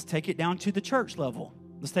 Let's take it down to the church level.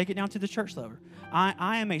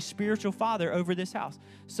 I am a spiritual father over this house.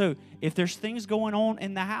 So if there's things going on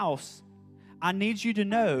in the house, I need you to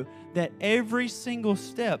know that every single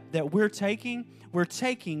step that we're taking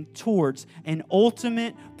towards an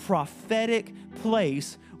ultimate prophetic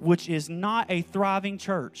place, which is not a thriving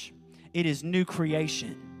church. It is new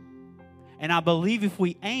creation. And I believe if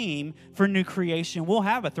we aim for new creation, we'll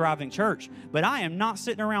have a thriving church. But I am not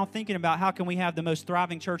sitting around thinking about how can we have the most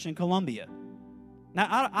thriving church in Columbia.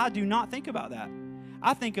 Now, I do not think about that.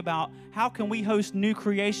 I think about how can we host new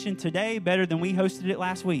creation today better than we hosted it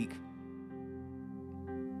last week.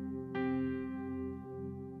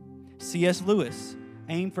 C.S. Lewis,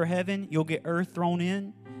 aim for heaven, you'll get earth thrown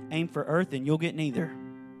in. Aim for earth and you'll get neither.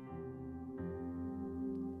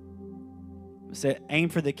 Say, aim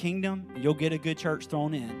for the kingdom, you'll get a good church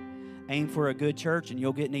thrown in. Aim for a good church and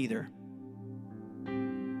you'll get neither.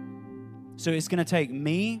 So it's going to take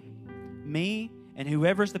me, and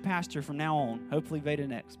whoever's the pastor from now on, hopefully Veda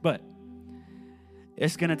next. But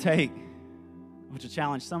it's going to take, which will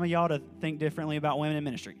challenge some of y'all to think differently about women in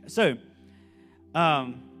ministry. So,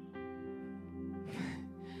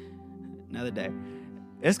 another day.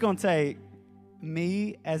 It's going to take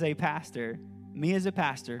me as a pastor,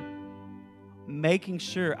 making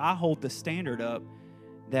sure I hold the standard up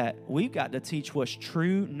that we've got to teach what's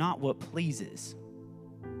true, not what pleases.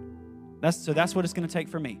 That's what it's going to take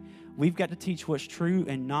for me. We've got to teach what's true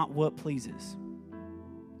and not what pleases.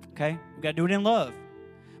 Okay? We've got to do it in love,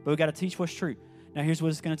 but we've got to teach what's true. Now, here's what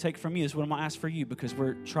it's going to take from you. This is what I'm going to ask for you because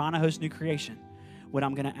we're trying to host new creation. What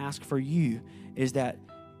I'm going to ask for you is that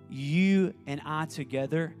you and I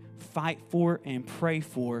together fight for and pray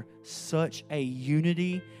for such a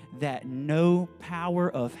unity that no power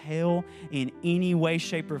of hell in any way,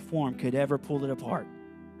 shape, or form could ever pull it apart.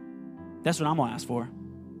 That's what I'm going to ask for.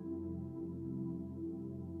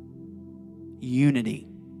 Unity.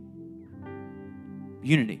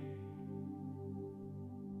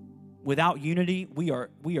 Without unity, we are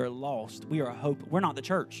lost. We are hope. We're not the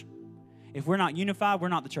church. If we're not unified, we're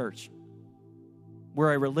not the church.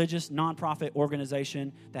 We're a religious nonprofit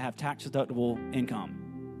organization that have tax-deductible income.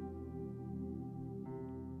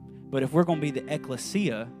 But if we're going to be the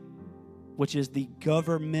ecclesia, which is the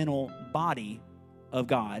governmental body of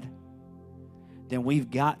God, then we've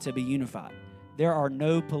got to be unified. There are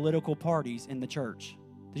no political parties in the church.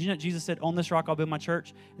 Did you know Jesus said, "On this rock I'll build my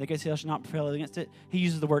church, and the gates of hell shall not prevail against it"? He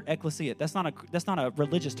uses the word ecclesia. That's not a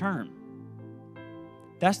religious term.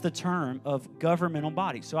 That's the term of governmental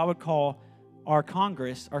body. So I would call our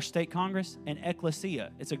Congress, our state Congress, an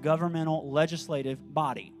ecclesia. It's a governmental legislative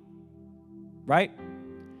body. Right?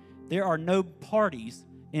 There are no parties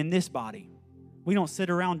in this body. We don't sit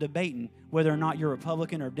around debating whether or not you're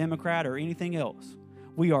Republican or Democrat or anything else.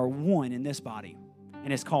 We are one in this body,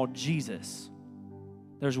 and it's called Jesus.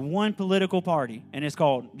 There's one political party, and it's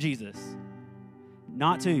called Jesus,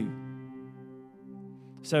 not two.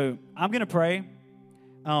 So I'm going to pray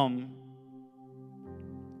that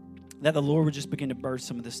the Lord would just begin to birth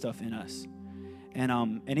some of this stuff in us.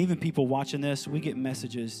 And even people watching this, we get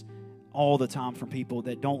messages all the time from people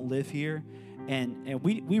that don't live here. And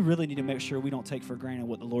we really need to make sure we don't take for granted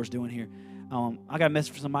what the Lord's doing here. I got a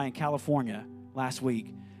message from somebody in California last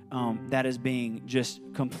week that is being just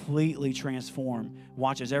completely transformed.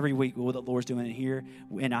 Watches every week what the Lord's doing here.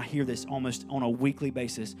 And I hear this almost on a weekly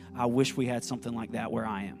basis. I wish we had something like that where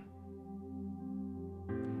I am.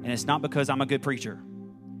 And it's not because I'm a good preacher.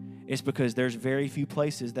 It's because there's very few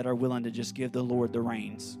places that are willing to just give the Lord the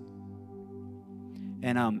reins.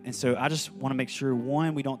 And so I just want to make sure,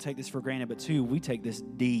 one, we don't take this for granted, but two, we take this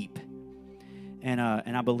deep. And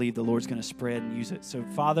I believe the Lord's going to spread and use it. So,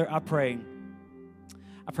 Father, I pray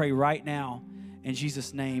right now in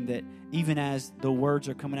Jesus' name that even as the words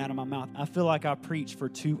are coming out of my mouth, I feel like I preach for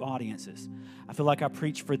two audiences. I feel like I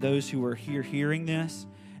preach for those who are here hearing this,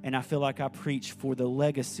 and I feel like I preach for the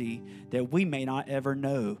legacy that we may not ever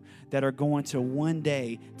know, that are going to one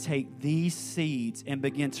day take these seeds and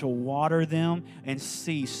begin to water them and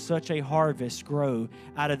see such a harvest grow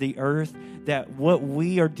out of the earth that what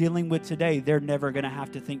we are dealing with today, they're never going to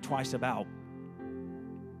have to think twice about.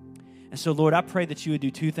 And so, Lord, I pray that you would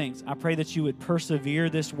do two things. I pray that you would persevere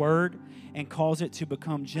this word and cause it to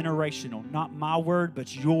become generational. Not my word,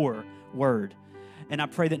 but your word. And I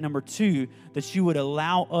pray that, number two, that you would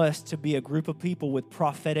allow us to be a group of people with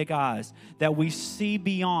prophetic eyes, that we see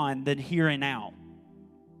beyond the here and now.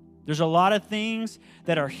 There's a lot of things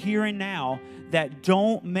that are here and now that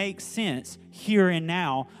don't make sense here and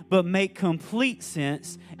now, but make complete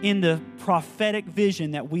sense in the prophetic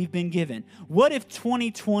vision that we've been given. What if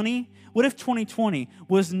 2020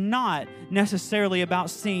 was not necessarily about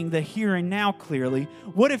seeing the here and now clearly?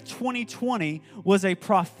 What if 2020 was a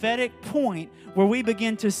prophetic point where we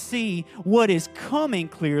begin to see what is coming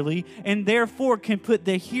clearly and therefore can put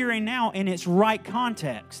the here and now in its right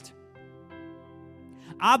context?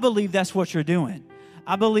 I believe that's what you're doing.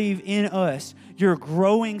 I believe in us, you're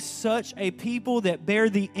growing such a people that bear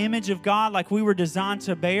the image of God like we were designed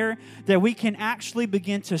to bear, that we can actually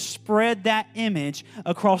begin to spread that image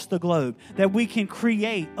across the globe, that we can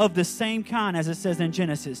create of the same kind as it says in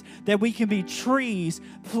Genesis, that we can be trees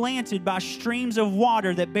planted by streams of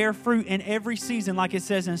water that bear fruit in every season like it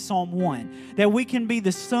says in Psalm 1, that we can be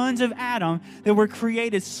the sons of Adam that were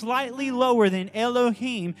created slightly lower than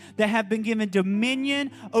Elohim, that have been given dominion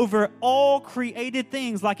over all created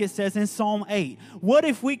things like it says in Psalm 8. What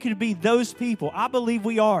if we could be those people? I believe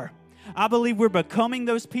we are. I believe we're becoming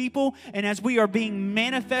those people, and as we are being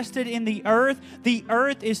manifested in the earth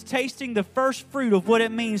is tasting the first fruit of what it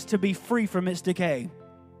means to be free from its decay.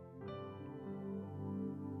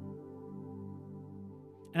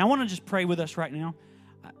 And I want to just pray with us right now.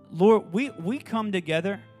 Lord, we come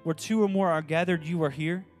together where two or more are gathered, you are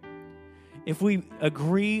here. If we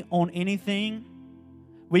agree on anything,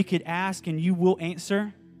 we could ask and you will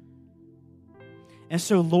answer. And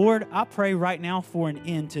so, Lord, I pray right now for an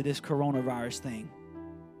end to this coronavirus thing.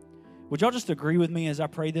 Would y'all just agree with me as I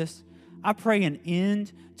pray this? I pray an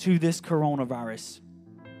end to this coronavirus.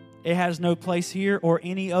 It has no place here or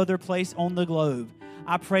any other place on the globe.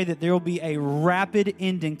 I pray that there will be a rapid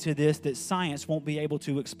ending to this that science won't be able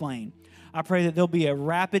to explain. I pray that there'll be a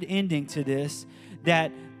rapid ending to this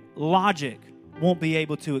that logic won't be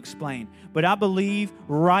able to explain. But I believe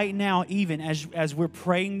right now, even as we're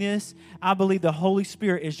praying this, I believe the Holy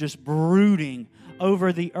Spirit is just brooding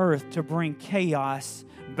over the earth to bring chaos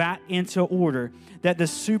back into order, that the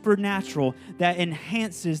supernatural that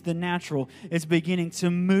enhances the natural is beginning to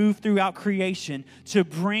move throughout creation to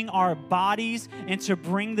bring our bodies and to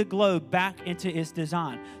bring the globe back into its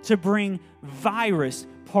design, to bring virus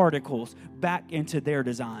particles back into their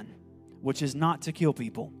design, which is not to kill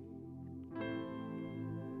people.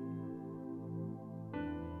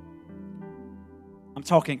 I'm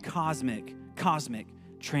talking cosmic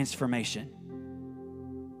transformation.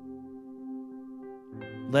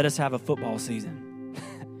 Let us have a football season.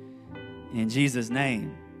 In Jesus'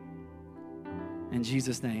 name. In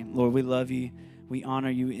Jesus' name. Lord, we love you. We honor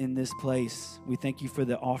you in this place. We thank you for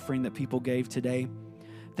the offering that people gave today.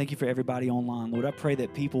 Thank you for everybody online. Lord, I pray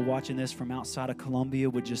that people watching this from outside of Columbia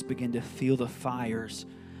would just begin to feel the fires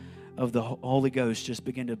of the Holy Ghost just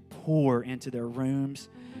begin to pour into their rooms,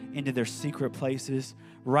 into their secret places.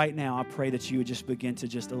 Right now, I pray that you would just begin to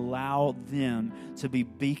just allow them to be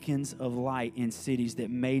beacons of light in cities that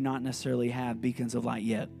may not necessarily have beacons of light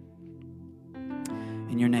yet.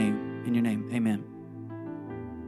 In your name, amen.